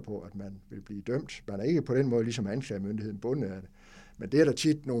sig sikker på, at man vil blive dømt. Man er ikke på den måde ligesom anklagemyndigheden bundet af det. Men det er der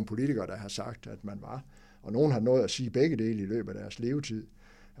tit nogle politikere, der har sagt, at man var. Og nogen har nået at sige begge dele i løbet af deres levetid.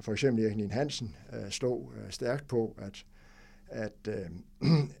 For eksempel Erik Ninn-Hansen slog stærkt på, at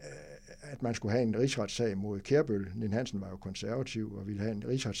man skulle have en rigsretssag mod Kærbøl. Ninn-Hansen var jo konservativ og ville have en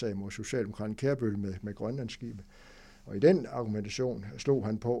rigsretssag mod Socialdemokraten Kærbøl med Grønlandsskibet. Og i den argumentation slog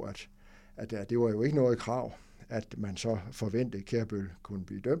han på, at det var jo ikke noget krav, at man så forventede, at Kærbøl kunne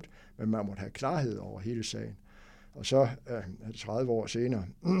blive dømt, men man måtte have klarhed over hele sagen. Og så 30 år senere,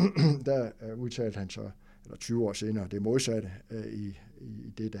 der udtalte han så, eller 20 år senere, det modsatte i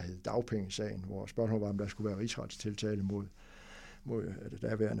det, der hed dagpengesagen, hvor spørgsmålet var, om der skulle være rigsretstiltale mod det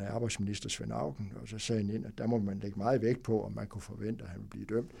daværende arbejdsminister Svend Auken, og så sagde han ind, at der må man lægge meget vægt på, om man kunne forvente, at han ville blive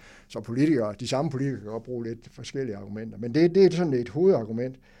dømt. Så de samme politikere kan godt bruge lidt forskellige argumenter, men det er sådan et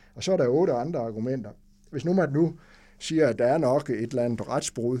hovedargument. Og så er der 8 andre argumenter. Hvis nu man nu siger, at der er nok et eller andet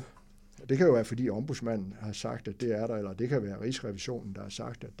retsbrud, det kan jo være, fordi ombudsmanden har sagt, at det er der, eller det kan være Rigsrevisionen, der har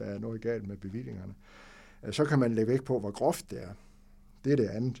sagt, at der er noget galt med bevillingerne, så kan man lægge vægt på, hvor groft det er. Det er det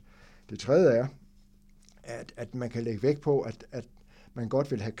andet. Det tredje er, at man kan lægge vægt på, at man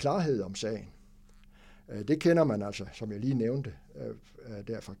godt vil have klarhed om sagen. Det kender man altså, som jeg lige nævnte,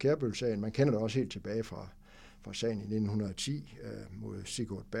 der fra Kærbøl-sagen. Man kender det også helt tilbage fra sagen i 1910 mod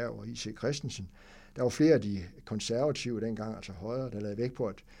Sigurd Berg og I.C. Christensen. Der var flere af de konservative dengang, altså højre, der lagde vægt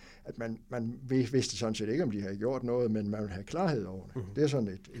på, at man vidste sådan set ikke, om de havde gjort noget, men man ville have klarhed over det. Det er sådan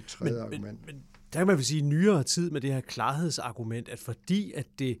et tredje argument. Men der kan man vel sige, i nyere tid med det her klarhedsargument, at fordi at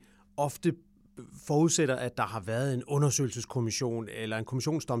det ofte forudsætter, at der har været en undersøgelseskommission eller en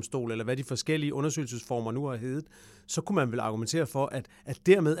kommissionsdomstol, eller hvad de forskellige undersøgelsesformer nu har heddet, så kunne man vel argumentere for, at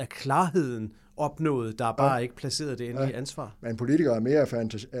dermed er klarheden opnået, der er bare ikke placeret det endelige ansvar. Men politikere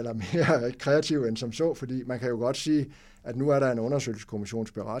er mere kreative end som så, fordi man kan jo godt sige, at nu er der en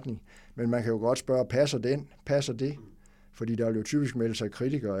undersøgelseskommissionsberetning, men man kan jo godt spørge, passer det? Fordi der er jo typisk meldt sig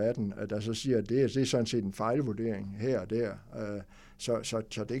kritikere af den, der så siger, at det er sådan set en fejlvurdering her og der.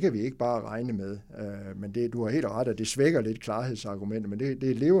 Så det kan vi ikke bare regne med. Men du har helt ret, at det svækker lidt klarhedsargumenter, men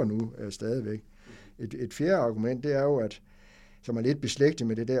det lever nu stadigvæk. Et fjerde argument, det er jo, som er lidt beslægtet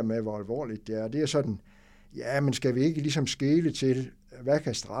med det der med, hvor alvorligt det er. Det er sådan, ja, men skal vi ikke ligesom skele til, hvad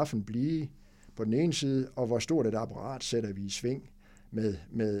kan straffen blive på den ene side, og hvor stort et apparat sætter vi i sving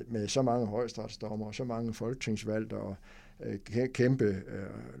med så mange højesteretsdommere og så mange folketingsvalgte og kæmpe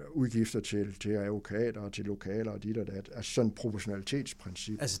udgifter til advokater og til lokaler og dit og dat. Altså sådan et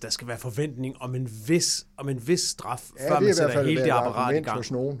proportionalitetsprincip. Altså der skal være forventning om en vis straf, før man sætter hele det apparat i gang.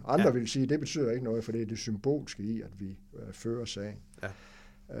 Hos nogen. Andre vil sige, at det betyder ikke noget, for det er det symbolske i, at vi fører sagen. Ja.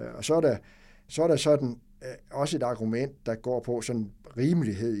 Og så er der sådan også et argument, der går på sådan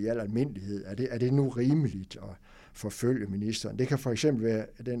rimelighed i al almindelighed. Er det nu rimeligt at forfølge ministeren? Det kan for eksempel være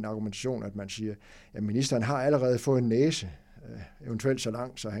den argumentation, at man siger, at ministeren har allerede fået en næse, eventuelt så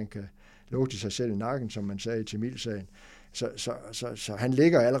langt, så han kan lugte sig selv i nakken, som man sagde i Tamilsagen. Så han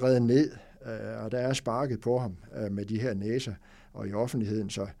ligger allerede ned, og der er sparket på ham med de her næser og i offentligheden,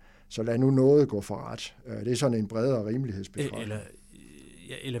 så lad nu noget gå for ret. Det er sådan en bredere rimelighedsbetragtning.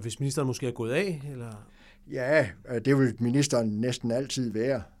 Eller hvis ministeren måske er gået af? Eller? Ja, det vil ministeren næsten altid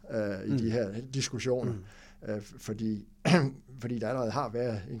være i de her diskussioner, fordi der allerede har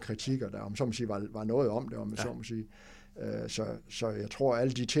været en kritik, og der om så må sige, var noget om det, om man så må sige. Så jeg tror, at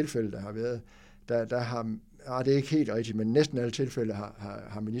alle de tilfælde, der har været, der har... det er ikke helt rigtigt, men næsten alle tilfælde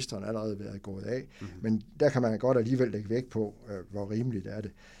har ministeren allerede været gået af. Men der kan man godt alligevel lægge vægt på, hvor rimeligt er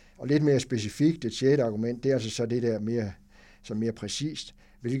det. Og lidt mere specifikt, det 6. argument, det er altså så det der mere præcist.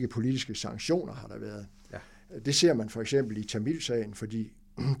 Hvilke politiske sanktioner har der været? Ja. Det ser man for eksempel i Tamilsagen, fordi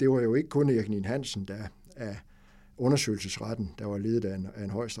det var jo ikke kun Erik Ninn-Hansen, der af undersøgelsesretten, der var ledet af en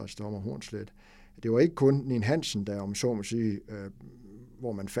højesteretsdommer Hornslet. Det var ikke kun Ninn-Hansen, der om så må sige,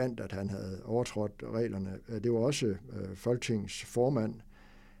 hvor man fandt, at han havde overtrådt reglerne. Det var også Folketingets formand,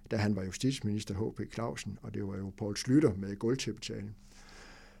 da han var justitsminister H.P. Clausen, og det var jo Poul Schlüter med gulvtæppetalen.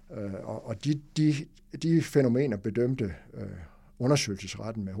 Og de fænomener bedømte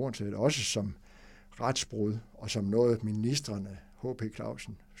undersøgelsesretten med Hornslet også som retsbrud, og som noget ministrene H.P.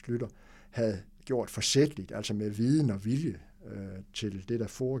 Clausen, Schlüter, havde gjort forsætligt, altså med viden og vilje til det, der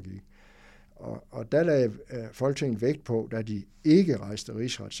foregik. Og der lagde Folketinget vægt på, da de ikke rejste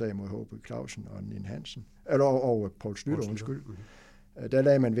rigsretssag mod H.P. Clausen og Ninn-Hansen, og Poul Schlüter, undskyld. Der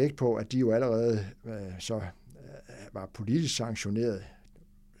lagde man vægt på, at de jo allerede var politisk sanktioneret.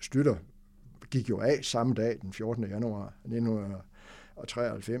 Schlüter gik jo af samme dag, den 14. januar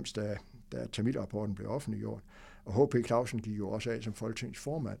 1993, da Tamilrapporten blev offentliggjort. Og H.P. Clausen gik jo også af som Folketingets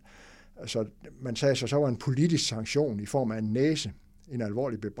formand. Altså, man sagde så var en politisk sanktion i form af en næse, en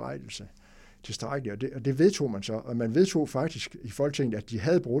alvorlig bebrejdelse, tilstrækkeligt, og det vedtog man så, og man vedtog faktisk i Folketinget, at de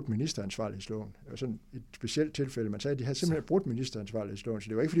havde brudt ministeransvarlighedsloven. Det var sådan et specielt tilfælde. Man sagde, at de havde simpelthen brudt ministeransvarlighedsloven, så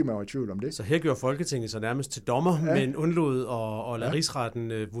det var ikke, fordi man var i tvivl om det. Så her gjorde Folketinget så nærmest til dommer, men undlod at lade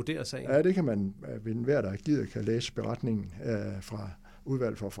rigsretten vurdere sagen? Ja, det kan man, ved enhver, der gider, kan læse beretningen fra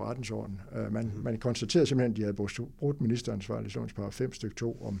udvalg for forretningsorden. Man konstaterede simpelthen, at de havde brudt ministeransvarlighedslovens paragraf 5 stykke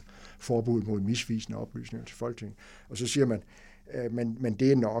 2 om forbud mod misvisende oplysninger til Folketinget. Og så siger man, men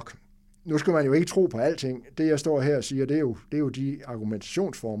det er nok. Nu skal man jo ikke tro på alting. Det, jeg står her og siger, det er jo de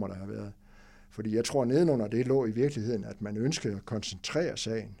argumentationsformer, der har været. Fordi jeg tror, nedenunder det lå i virkeligheden, at man ønskede at koncentrere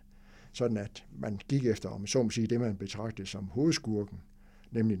sagen, sådan at man gik efter, om så må sige, det man betragtede som hovedskurken,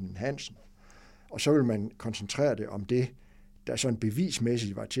 nemlig Ninn-Hansen. Og så vil man koncentrere det om det, der sådan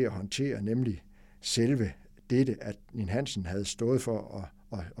bevismæssigt var til at håndtere, nemlig selve dette, at Ninn-Hansen havde stået for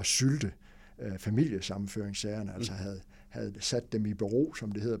at sylte familiesammenføringssagerne, altså havde sat dem i bero,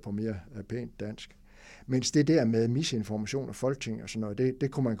 som det hedder på mere pænt dansk. Mens det der med misinformation og Folketing og sådan noget,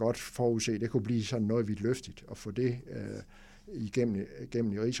 det kunne man godt forudse, det kunne blive sådan noget vidtløftigt at få det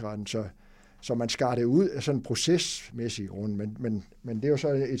igennem i rigsretten, så man skar det ud af sådan en procesmæssig grund, men det er jo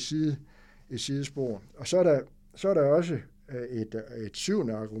så et sidespor. Og så er der også et 7.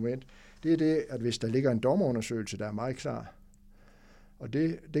 argument, det er det, at hvis der ligger en dommerundersøgelse, der er meget klar, og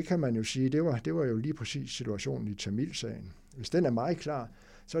det kan man jo sige, det var jo lige præcis situationen i Tamilsagen. Hvis den er meget klar,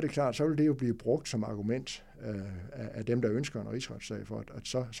 så er det klart, så vil det jo blive brugt som argument af dem, der ønsker en rigsretssag for, at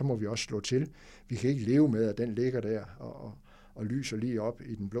så må vi også slå til. Vi kan ikke leve med, at den ligger der og lyser lige op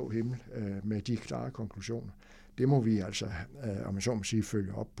i den blå himmel med de klare konklusioner. Det må vi altså, om man så må sige,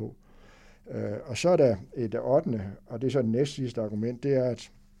 følge op på. Og så er der et 8., og det er så det næste sidste argument, det er,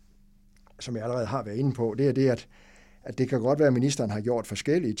 at, som jeg allerede har været inde på, det er det, at det kan godt være, at ministeren har gjort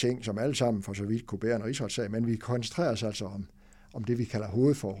forskellige ting, som alle sammen for så vidt kunne bære en rigsretssag, men vi koncentrerer os altså om det, vi kalder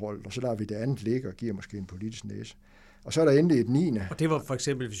hovedforhold, og så lader vi det andet ligge og giver måske en politisk næse. Og så er der endelig et 9. Og det var for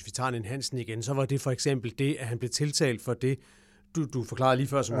eksempel, hvis vi tager Ninn-Hansen igen, så var det for eksempel det, at han blev tiltalt for det, du forklarede lige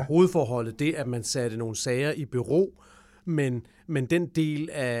før som hovedforholdet, det, at man satte nogle sager i bero, men den del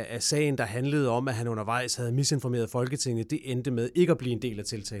af sagen, der handlede om, at han undervejs havde misinformeret Folketinget, det endte med ikke at blive en del af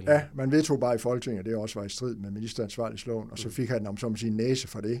tiltalen. Ja, man vedtog bare i Folketinget, det også var i strid med ministeransvarlighedsloven, og så fik han om som sin næse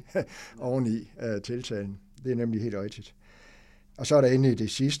for det oveni tiltalen. Det er nemlig helt rigtigt. Og så er der endelig det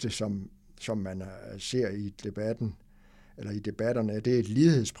sidste, som man ser i debatten, eller i debatterne, det er et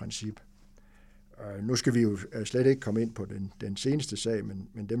lighedsprincip. Nu skal vi jo slet ikke komme ind på den seneste sag,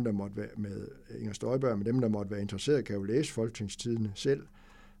 men dem, der måtte være med Inger Støjberg, men dem, der måtte være interesseret, kan jo læse Folketingstidene selv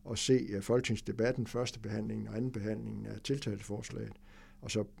og se Folketingsdebatten, første behandlingen og anden behandlingen af tiltaleforslaget,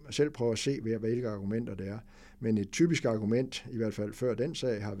 og så selv prøve at se, hvilke argumenter det er. Men et typisk argument, i hvert fald før den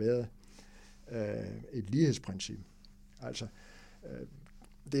sag, har været et lighedsprincip. Altså,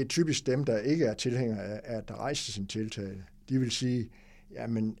 det er typisk dem, der ikke er tilhængere af, at der rejses en tiltale. De vil sige,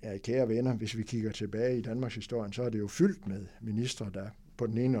 Jamen, kære venner, hvis vi kigger tilbage i Danmarks historie, så er det jo fyldt med ministre, der på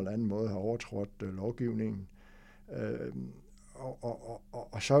den ene eller anden måde har overtrådt lovgivningen.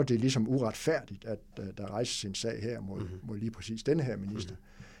 Og så er det ligesom uretfærdigt, at der rejses en sag her mod lige præcis denne her minister.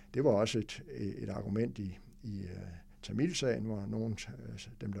 Det var også et argument i Tamilsagen, hvor nogen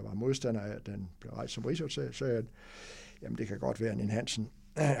dem, der var modstandere af, at den blev rejst som rigsretssag, sagde, at jamen, det kan godt være, at Ninn Hansen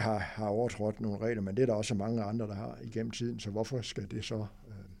har overtrådt nogle regler, men det er der også mange andre, der har igennem tiden, så hvorfor skal det så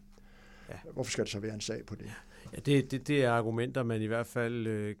være en sag på det? Ja, det er argumenter, man i hvert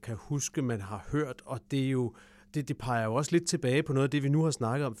fald kan huske, man har hørt, og det er jo det peger jo også lidt tilbage på noget af det, vi nu har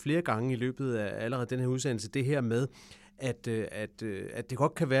snakket om flere gange i løbet af allerede den her udsendelse, det her med, at det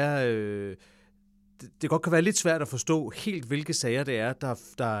godt kan være det godt kan være lidt svært at forstå helt, hvilke sager det er,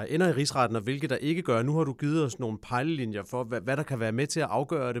 der ender i rigsretten, og hvilke der ikke gør. Nu har du givet os nogle pejlelinjer for, hvad der kan være med til at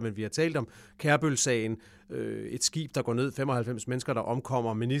afgøre det, men vi har talt om Kærbøl-sagen, et skib, der går ned, 95 mennesker, der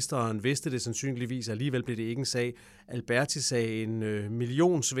omkommer. Ministeren vidste det sandsynligvis, alligevel blev det ikke en sag. Alberti-sagen,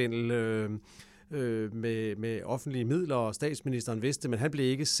 millionsvindel med offentlige midler, og statsministeren vidste det, men han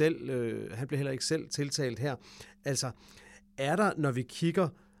blev heller ikke selv tiltalt her. Altså, er der, når vi kigger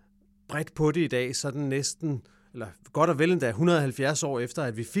bredt på det i dag, så den næsten, eller godt og vel endda 170 år efter,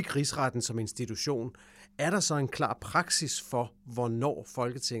 at vi fik rigsretten som institution, er der så en klar praksis for, hvornår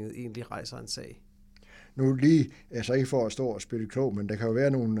Folketinget egentlig rejser en sag? Nu lige, altså ikke for at stå og spille klog, men der kan jo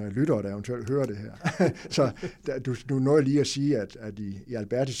være nogle lyttere, der eventuelt hører det her. Så du nåede lige at sige, at i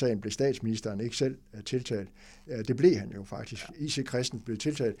Alberti-sagen blev statsministeren ikke selv tiltalt. Det blev han jo faktisk. I.C. Christen blev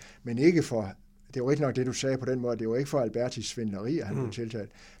tiltalt, men ikke for. Det er jo ikke nok det, du sagde på den måde. Det var ikke for Albertis svindleri, at han blev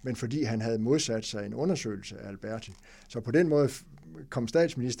tiltalt, men fordi han havde modsat sig en undersøgelse af Alberti. Så på den måde kom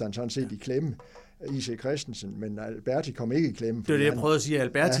statsministeren sådan set i klemme, I.C. Christensen, men Alberti kom ikke i klemme. Det er det, jeg prøvede at sige.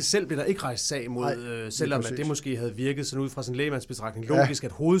 Alberti selv blev der ikke rejst sag mod, selvom at det måske havde virket sådan ud fra sådan en lægemandsbetragtning logisk,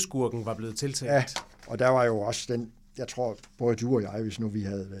 at hovedskurken var blevet tiltalt. Ja, og der var jo også den, jeg tror, både du og jeg, hvis nu vi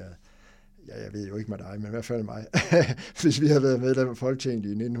havde været, jeg ved jo ikke med dig, men i hvert fald mig, hvis vi havde været medlem af Folketinget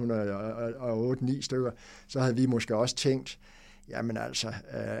i 1908-9 stykker, så havde vi måske også tænkt, jamen altså,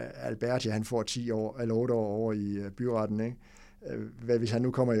 Alberti, han får 10 år, eller 8 år over i byretten, ikke? Hvad hvis han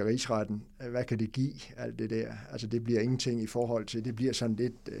nu kommer i rigsretten? Hvad kan det give, alt det der? Altså, det bliver ingenting i forhold til, det bliver sådan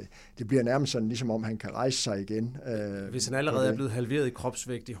lidt, det bliver nærmest sådan, ligesom om han kan rejse sig igen. Hvis han allerede er blevet halveret i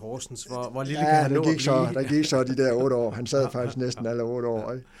kropsvægt i Horsens, hvor lille kan han nå at blive? Der gik så de der 8 år. Han sad faktisk næsten alle 8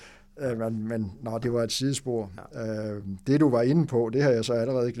 år, ikke? Men det var et sidespor. Ja. Det, du var inde på, det har jeg så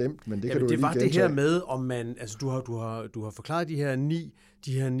allerede glemt, men det kan du lige gentage. Det var det her med, om man, altså du har forklaret de her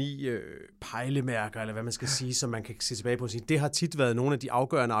ni pejlemærker, eller hvad man skal sige, som man kan se tilbage på og sige, det har tit været nogle af de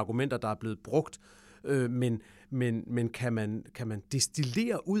afgørende argumenter, der er blevet brugt, men kan man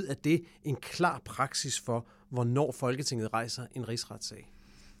destillere ud af det en klar praksis for, hvornår Folketinget rejser en rigsretssag?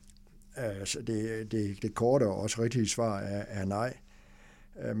 Altså det korte og også rigtige svar er nej.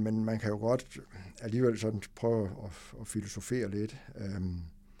 Men man kan jo godt alligevel sådan prøve at filosofere lidt.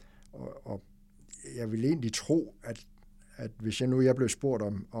 Og jeg vil egentlig tro, at hvis jeg blev spurgt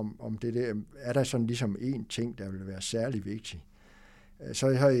om det der, er der sådan ligesom en ting, der vil være særlig vigtig,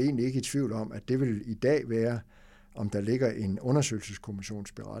 så har jeg egentlig ikke i tvivl om, at det vil i dag være, om der ligger en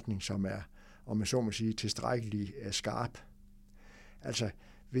undersøgelseskommissionsberetning, som er, om man så må sige, tilstrækkeligt skarp. Altså,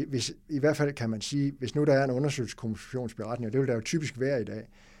 hvis, i hvert fald kan man sige, hvis nu der er en undersøgelseskommissionsberetning, og det vil der jo typisk være i dag,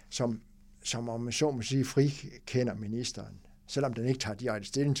 som om man så må sige frikender ministeren. Selvom den ikke tager direkte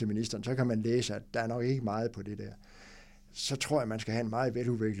stilling til ministeren, så kan man læse, at der er nok ikke meget på det der. Så tror jeg, man skal have en meget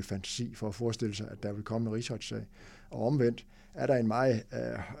veludviklet fantasi for at forestille sig, at der vil komme en rigsretssag. Og omvendt er der en meget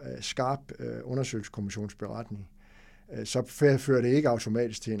skarp undersøgelseskommissionsberetning. Så fører det ikke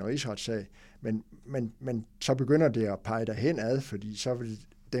automatisk til en rigsretssag, men så begynder det at pege derhen ad, fordi så vil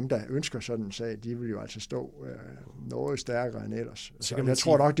dem, der ønsker sådan en sag, de vil jo altså stå noget stærkere end ellers. Så jeg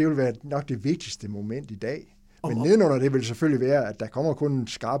tror nok, det vil være nok det vigtigste moment i dag. Men nedenunder det vil selvfølgelig være, at der kommer kun en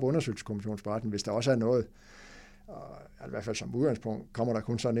skarp undersøgelseskommissionsberetning, hvis der også er noget. Og i hvert fald som udgangspunkt kommer der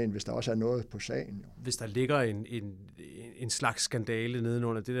kun sådan en, hvis der også er noget på sagen. Hvis der ligger en slags skandale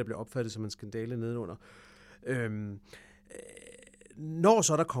nedenunder, det der bliver opfattet som en skandale nedenunder. Når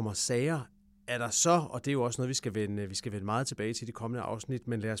så der kommer sager, er der så, og det er jo også noget, vi skal vende meget tilbage til i de kommende afsnit,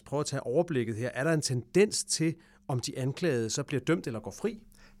 men lad os prøve at tage overblikket her. Er der en tendens til, om de anklagede så bliver dømt eller går fri?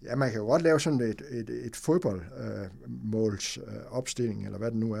 Ja, man kan jo godt lave sådan et fodboldmåls opstilling, eller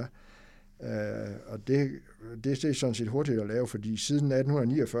hvad det nu er. Og det er sådan set hurtigt at lave, fordi siden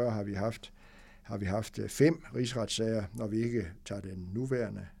 1849 har vi haft 5 rigsretssager, når vi ikke tager den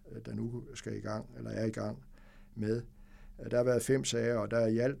nuværende, der nu skal i gang, eller er i gang med. Der har været 5 sager, og der har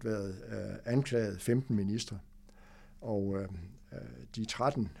i alt været anklaget 15 ministre. Og De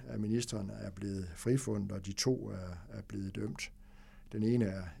 13 af ministrene er blevet frifundet, og de 2 er blevet dømt. Den ene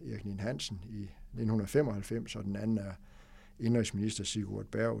er Erik Ninn-Hansen i 1995, og den anden er indrigsminister Sigurd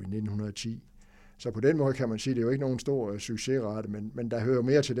Berg i 1910. Så på den måde kan man sige, at det er jo ikke nogen stor succesrate, men der hører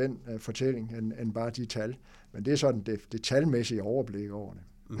mere til den fortælling end bare de tal. Men det er sådan det talmæssige overblik over det.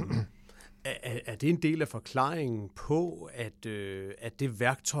 Mm. Er det en del af forklaringen på, at det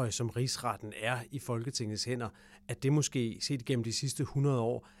værktøj, som Rigsretten er i Folketingets hænder, at det måske set gennem de sidste 100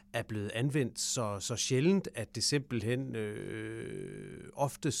 år er blevet anvendt så sjældent, at det simpelthen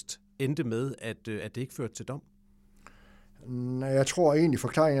oftest endte med, at det ikke førte til dom? Nej, jeg tror egentlig,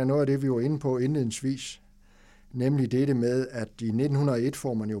 forklaringen er noget af det, vi var inde på indledningsvis. Nemlig det med, at i 1901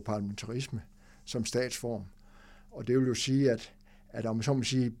 får man jo parlamentarisme som statsform. Og det vil jo sige, at om så må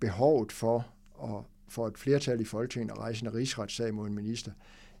sige, behovet for et flertal i Folketinget at rejse en rigsretssag mod en minister,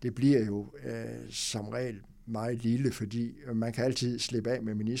 det bliver jo som regel meget lille, fordi man kan altid slippe af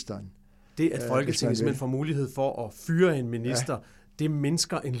med ministeren. Det, at Folketinget simpelthen får mulighed for at fyre en minister, det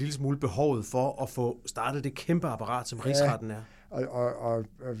mindsker en lille smule behovet for at få startet det kæmpe apparat, som Rigsretten er. Og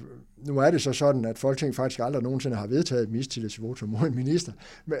nu er det så sådan, at Folketinget faktisk aldrig nogensinde har vedtaget et mistillidsvotum mod en minister,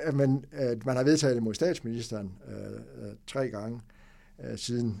 men man har vedtaget det mod statsministeren 3 gange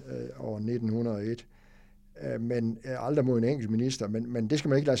siden år 1901, men aldrig mod en enkelt minister. Men det skal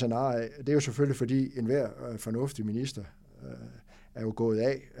man ikke lade sig narre af. Det er jo selvfølgelig, fordi enhver fornuftig minister er jo gået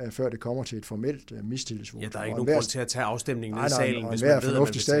af, før det kommer til et formelt mistillidsvotum. Ja, der er ikke nogen grund til at tage afstemningen ned i salen, hvis man ved,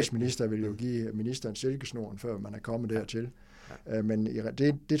 fornuftig statsminister vil jo give ministeren silkesnoren, før man er kommet dertil. Ja. Men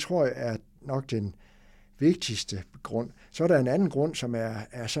det tror jeg er nok den vigtigste grund. Så er der en anden grund, som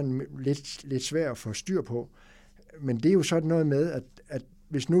er sådan lidt svær at få styr på. Men det er jo sådan noget med, at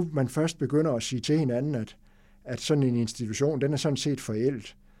hvis nu man først begynder at sige til hinanden, at sådan en institution, den er sådan set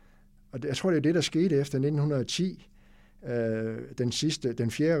forældet. Og jeg tror, det er det, der skete efter 1910,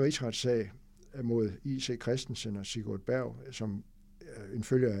 den 4. rigsretssag mod I.C. Christensen og Sigurd Berg, som en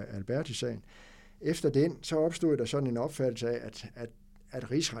følge af Alberti-sagen. Efter den, så opstod der sådan en opfattelse af,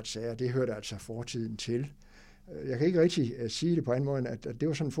 at rigsretssager, det hørte altså fortiden til. Jeg kan ikke rigtig sige det på en måde, at det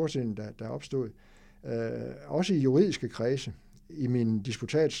var sådan en forestilling, der opstod. Også i juridiske kredse. I min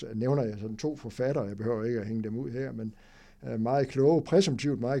disputats nævner jeg sådan 2 forfattere, jeg behøver ikke at hænge dem ud her, men meget kloge,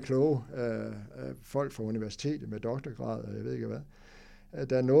 præsumptivt meget kloge folk fra universitetet med doktorgrad, og jeg ved ikke hvad.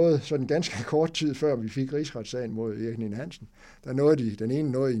 Der nåede sådan ganske kort tid før vi fik rigsretssagen mod Erik Ninn-Hansen, den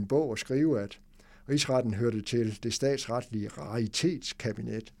ene nåede i en bog at skrive, at rigsretten hørte til det statsretlige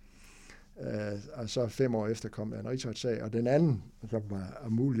raritetskabinet. Og så 5 år efter kom der en rigsretssag, og den anden, som var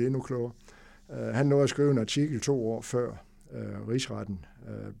muligt endnu klogere, han nåede at skrive en artikel 2 år før rigsretten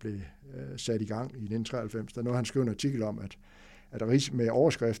blev sat i gang i 1993. Der nåede han skrive en artikel om, at med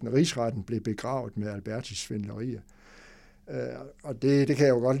overskriften, rigsretten blev begravet med Albertis svindlerier. Og det kan jeg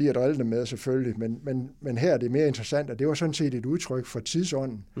jo godt lide at drille dem med, selvfølgelig, men her er det mere interessant, at det var sådan set et udtryk for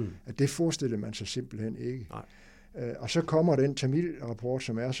tidsånden, at det forestillede man sig simpelthen ikke. Nej. Og så kommer den Tamil-rapport,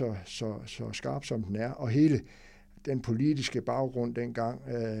 som er så skarp, som den er, og hele den politiske baggrund dengang,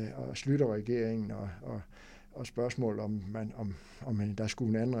 og Schlüter-regeringen, og spørgsmål om der skulle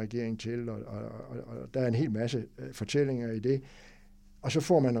en anden regering til, og der er en hel masse fortællinger i det. Og så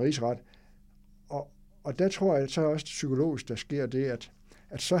får man en rigsret, og der tror jeg så også psykologisk, der sker det,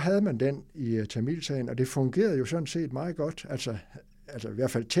 at så havde man den i Tamilsagen, og det fungerede jo sådan set meget godt. Altså i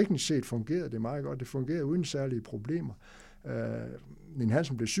hvert fald teknisk set fungerede det meget godt. Det fungerede uden særlige problemer.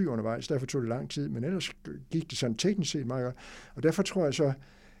 Ninn-Hansen blev syg undervejs, derfor tog det lang tid, men ellers gik det sådan teknisk set meget godt. Og derfor tror jeg så,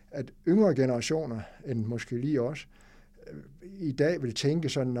 at yngre generationer, end måske lige os, i dag vil tænke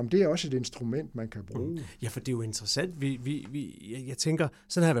sådan, om det er også et instrument, man kan bruge. Ja, for det er jo interessant. Jeg tænker,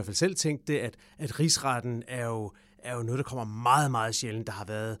 sådan har jeg i hvert fald selv tænkt det, at rigsretten er jo noget, der kommer meget, meget sjældent. Der har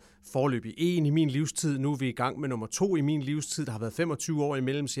været foreløbig 1 i min livstid, nu er vi i gang med nummer 2 i min livstid. Der har været 25 år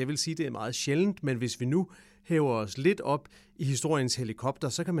imellem, så jeg vil sige, det er meget sjældent, men hvis vi nu hæver os lidt op i historiens helikopter,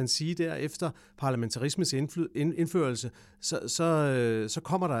 så kan man sige, der efter parlamentarismens indførelse, så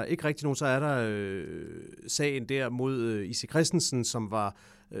kommer der ikke rigtig nogen. Så er der sagen der mod I.C. Christensen, som var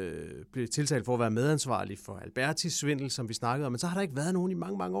blev tiltalt for at være medansvarlig for Albertis svindel, som vi snakkede om, men så har der ikke været nogen i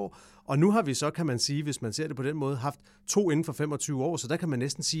mange, mange år. Og nu har vi så, kan man sige, hvis man ser det på den måde, haft 2 inden for 25 år, så der kan man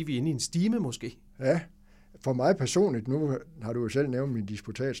næsten sige, at vi er inde i en stime måske. Ja. For mig personligt, nu har du jo selv nævnt min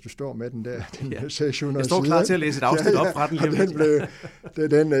disputats, du står med den der, den 600 sider. Jeg står klar til at læse et afsnit op fra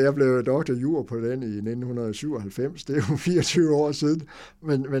den. Jeg blev doktor jur på den i 1997, det er jo 24 år siden,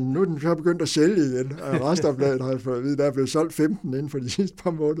 men nu er den så begyndt at sælge igen, og Retsdagbladet har jeg fået at vide, der er blevet solgt 15 inden for de sidste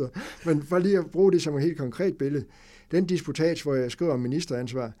par måneder. Men for lige at bruge det som et helt konkret billede, den disputats, hvor jeg skriver om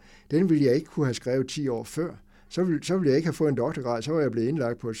ministeransvar, den ville jeg ikke kunne have skrevet 10 år før, så ville jeg ikke have fået en doktorgrad, så var jeg blevet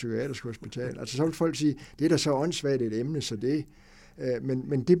indlagt på et psykiatrisk hospital. Altså så ville folk sige, det er da så åndssvagt et emne, så det...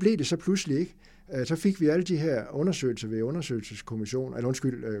 Men det blev det så pludselig ikke. Så fik vi alle de her undersøgelser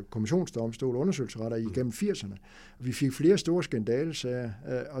ved kommissionsdomstol, undersøgelsesretter igennem 80'erne. Vi fik flere store skandalesager,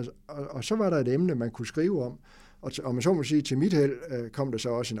 og så var der et emne, man kunne skrive om. Og man så må sige, til mit held kom der så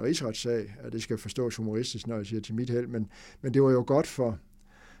også en rigsretssag, og det skal forstås humoristisk, når jeg siger til mit held, men det var jo godt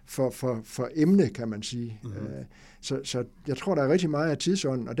for emne, kan man sige. Mm-hmm. Så jeg tror, der er rigtig meget af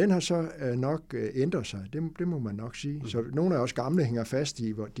tidsånden, og den har så nok ændret sig. Det må man nok sige. Mm-hmm. Så nogle af os gamle hænger fast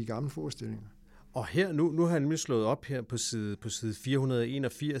i de gamle forestillinger. Og her, nu har jeg nemlig slået op her på side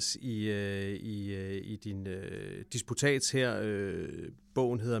 481 i din disputats her.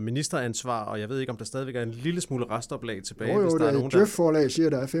 Bogen hedder Ministeransvar, og jeg ved ikke, om der stadigvæk er en lille smule restoplag tilbage. Jo, hvis der er nogen, Djøf-forlag siger,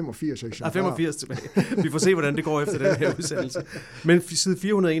 der er 85 eksemplarer. Der er 85 tilbage. Vi får se, hvordan det går efter den her udsendelse. Men side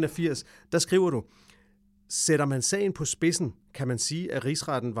 481, der skriver du, sætter man sagen på spidsen, kan man sige, at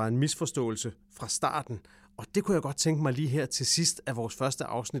rigsretten var en misforståelse fra starten. Og det kunne jeg godt tænke mig lige her til sidst af vores første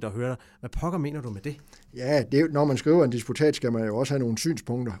afsnit at høre. Hvad pokker mener du med det? Ja, når man skriver en disputat, skal man jo også have nogle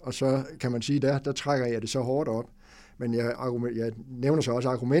synspunkter, og så kan man sige, der trækker jeg det så hårdt op. Men jeg nævner så også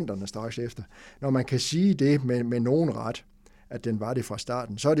argumenterne straks efter. Når man kan sige det med nogen ret, at den var det fra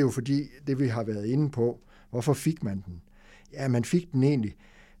starten, så er det jo fordi, det vi har været inde på, hvorfor fik man den? Ja, man fik den egentlig,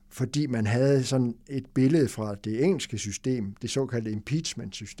 fordi man havde sådan et billede fra det engelske system, det såkaldte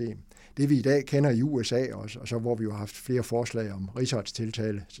impeachment-system. Det vi i dag kender i USA også, og så hvor vi jo har haft flere forslag om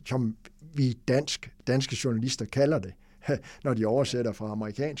rigsretstiltale, som vi danske journalister kalder det, når de oversætter fra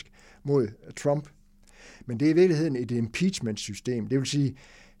amerikansk mod Trump. Men det er i virkeligheden et impeachment-system. Det vil sige,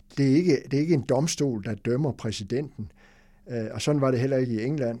 det er ikke en domstol, der dømmer præsidenten. Og sådan var det heller ikke i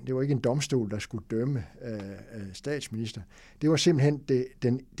England. Det var ikke en domstol, der skulle dømme statsminister. Det var simpelthen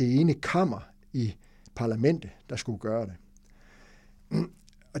det ene kammer i parlamentet, der skulle gøre det.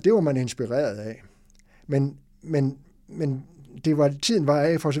 Og det var man inspireret af. Men tiden var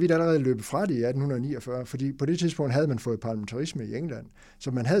af for så vidt allerede løbet fra det i 1849, fordi på det tidspunkt havde man fået parlamentarisme i England,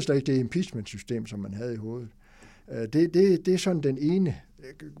 så man havde slet ikke det impeachment-system, som man havde i hovedet. Det er sådan den ene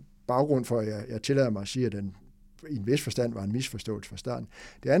baggrund for, at jeg tillader mig at sige, at den i en vis forstand var en misforståelse fra starten.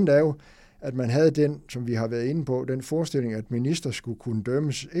 Det andet er jo, at man havde den, som vi har været inde på, den forestilling, at minister skulle kunne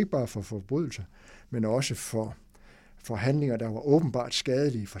dømmes ikke bare for forbrydelser, men også for handlinger, der var åbenbart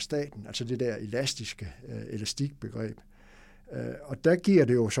skadelige for staten, altså det der elastikbegreb. Og der giver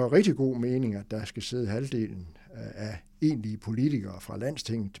det jo så rigtig god mening, at der skal sidde halvdelen af egentlige politikere fra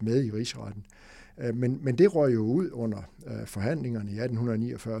landstinget med i rigsretten. Men det røg jo ud under forhandlingerne i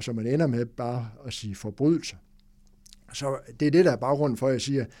 1849, så man ender med bare at sige forbrydelser. Så det er det, der er baggrunden for, at jeg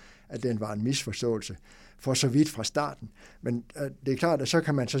siger, at den var en misforståelse for så vidt fra starten. Men det er klart, at så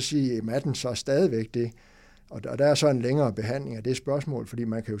kan man så sige, at er den så stadigvæk det? Og der er så en længere behandling af det spørgsmål, fordi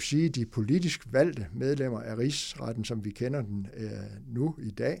man kan jo sige, at de politisk valgte medlemmer af rigsretten, som vi kender den nu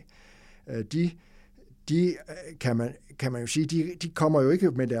i dag, de kan man jo sige, de kommer jo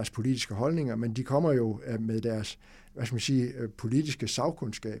ikke med deres politiske holdninger, men de kommer jo med deres, politiske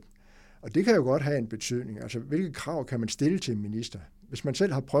sagkundskab. Og det kan jo godt have en betydning. Altså, hvilke krav kan man stille til en minister? Hvis man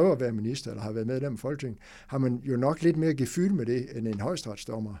selv har prøvet at være minister, eller har været medlem af Folketinget, har man jo nok lidt mere gefyld med det, end en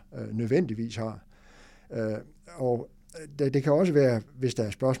højesteretsdommer nødvendigvis har. Og det kan også være, hvis der er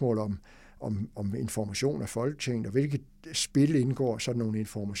spørgsmål om information af Folketinget, og hvilket spil indgår sådan nogle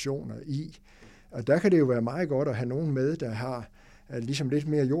informationer i. Og der kan det jo være meget godt at have nogen med, der har ligesom lidt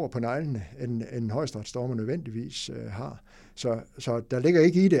mere jord på neglene, end en højesteretsdommer nødvendigvis har. Så der ligger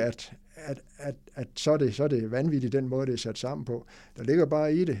ikke i det, at så er det vanvittigt den måde, det er sat sammen på. Der ligger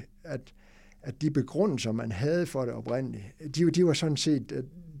bare i det, at de begrundelser, man havde for det oprindeligt, de var sådan set,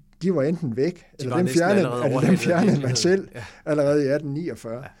 de var enten væk, eller dem fjernede man selv allerede i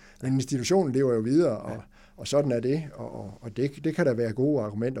 1849. Ja. Men institutionen lever jo videre, og sådan er det, og det kan der være gode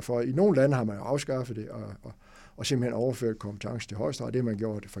argumenter for. I nogle lande har man jo afskaffet det, og simpelthen overført kompetence til højesteret. Det har man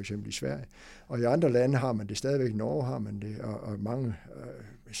gjort for eksempel i Sverige. Og i andre lande har man det stadigvæk. I Norge har man det, og mange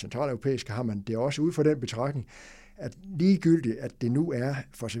centraleuropæiske har man det også ud fra den betragtning, at ligegyldigt, at det nu er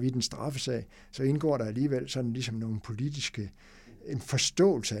for så vidt en straffesag, så indgår der alligevel sådan ligesom nogle politiske, en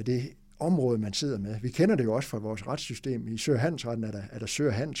forståelse af det område, man sidder med. Vi kender det jo også fra vores retssystem. I Sø- og Handelsretten er der Sø-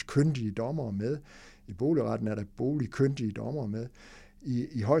 og Handels kyndige dommere med. I boligretten er der boligkyndige dommere med.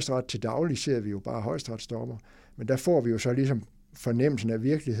 I højesteret til daglig ser vi jo bare højesteretsdommer, men der får vi jo så ligesom fornemmelsen af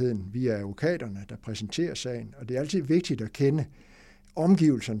virkeligheden via advokaterne, der præsenterer sagen. Og det er altid vigtigt at kende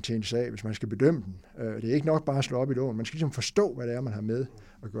omgivelserne til en sag, hvis man skal bedømme den. Det er ikke nok bare at slå op i lågen. Man skal ligesom forstå, hvad det er, man har med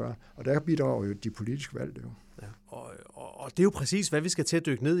at gøre. Og der bidrager jo de politiske valg, det jo. Ja, og det er jo præcis, hvad vi skal til at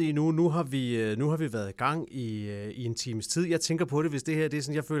dykke ned i nu. Nu har vi været i gang i en times tid. Jeg tænker på det, hvis det her det er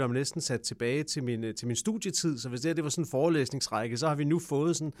sådan, jeg føler mig næsten sat tilbage til min studietid. Så hvis det var sådan en forelæsningsrække, så har vi nu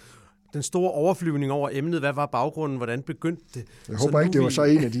fået sådan den store overflyvning over emnet. Hvad var baggrunden? Hvordan begyndte det? Jeg håber ikke, det var så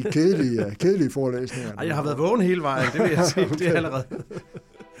en af de kedelige forelæsninger. Ej, jeg har været vågen hele vejen, det vil jeg sige. Okay. Det er allerede.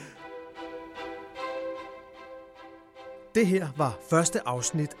 Det her var første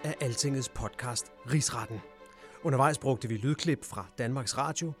afsnit af Altingets podcast Rigsretten. Undervejs brugte vi lydklip fra Danmarks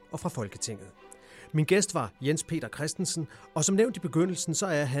Radio og fra Folketinget. Min gæst var Jens Peter Christensen, og som nævnt i begyndelsen, så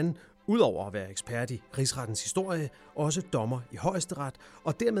er han, udover at være ekspert i Rigsrettens historie, også dommer i Højesteret,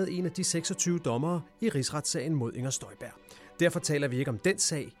 og dermed en af de 26 dommere i rigsretssagen mod Inger Støjberg. Derfor taler vi ikke om den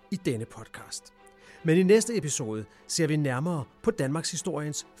sag i denne podcast. Men i næste episode ser vi nærmere på Danmarks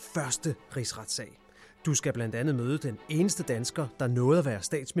historiens første rigsretssag. Du skal blandt andet møde den eneste dansker, der nåede at være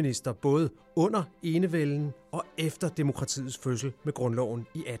statsminister både under enevælden og efter demokratiets fødsel med grundloven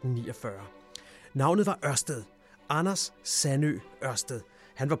i 1849. Navnet var Ørsted. Anders Sandø Ørsted.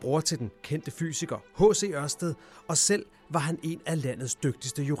 Han var bror til den kendte fysiker H.C. Ørsted, og selv var han en af landets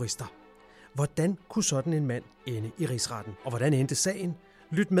dygtigste jurister. Hvordan kunne sådan en mand ende i rigsretten? Og hvordan endte sagen?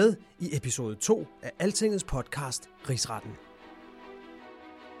 Lyt med i episode 2 af Altingets podcast Rigsretten.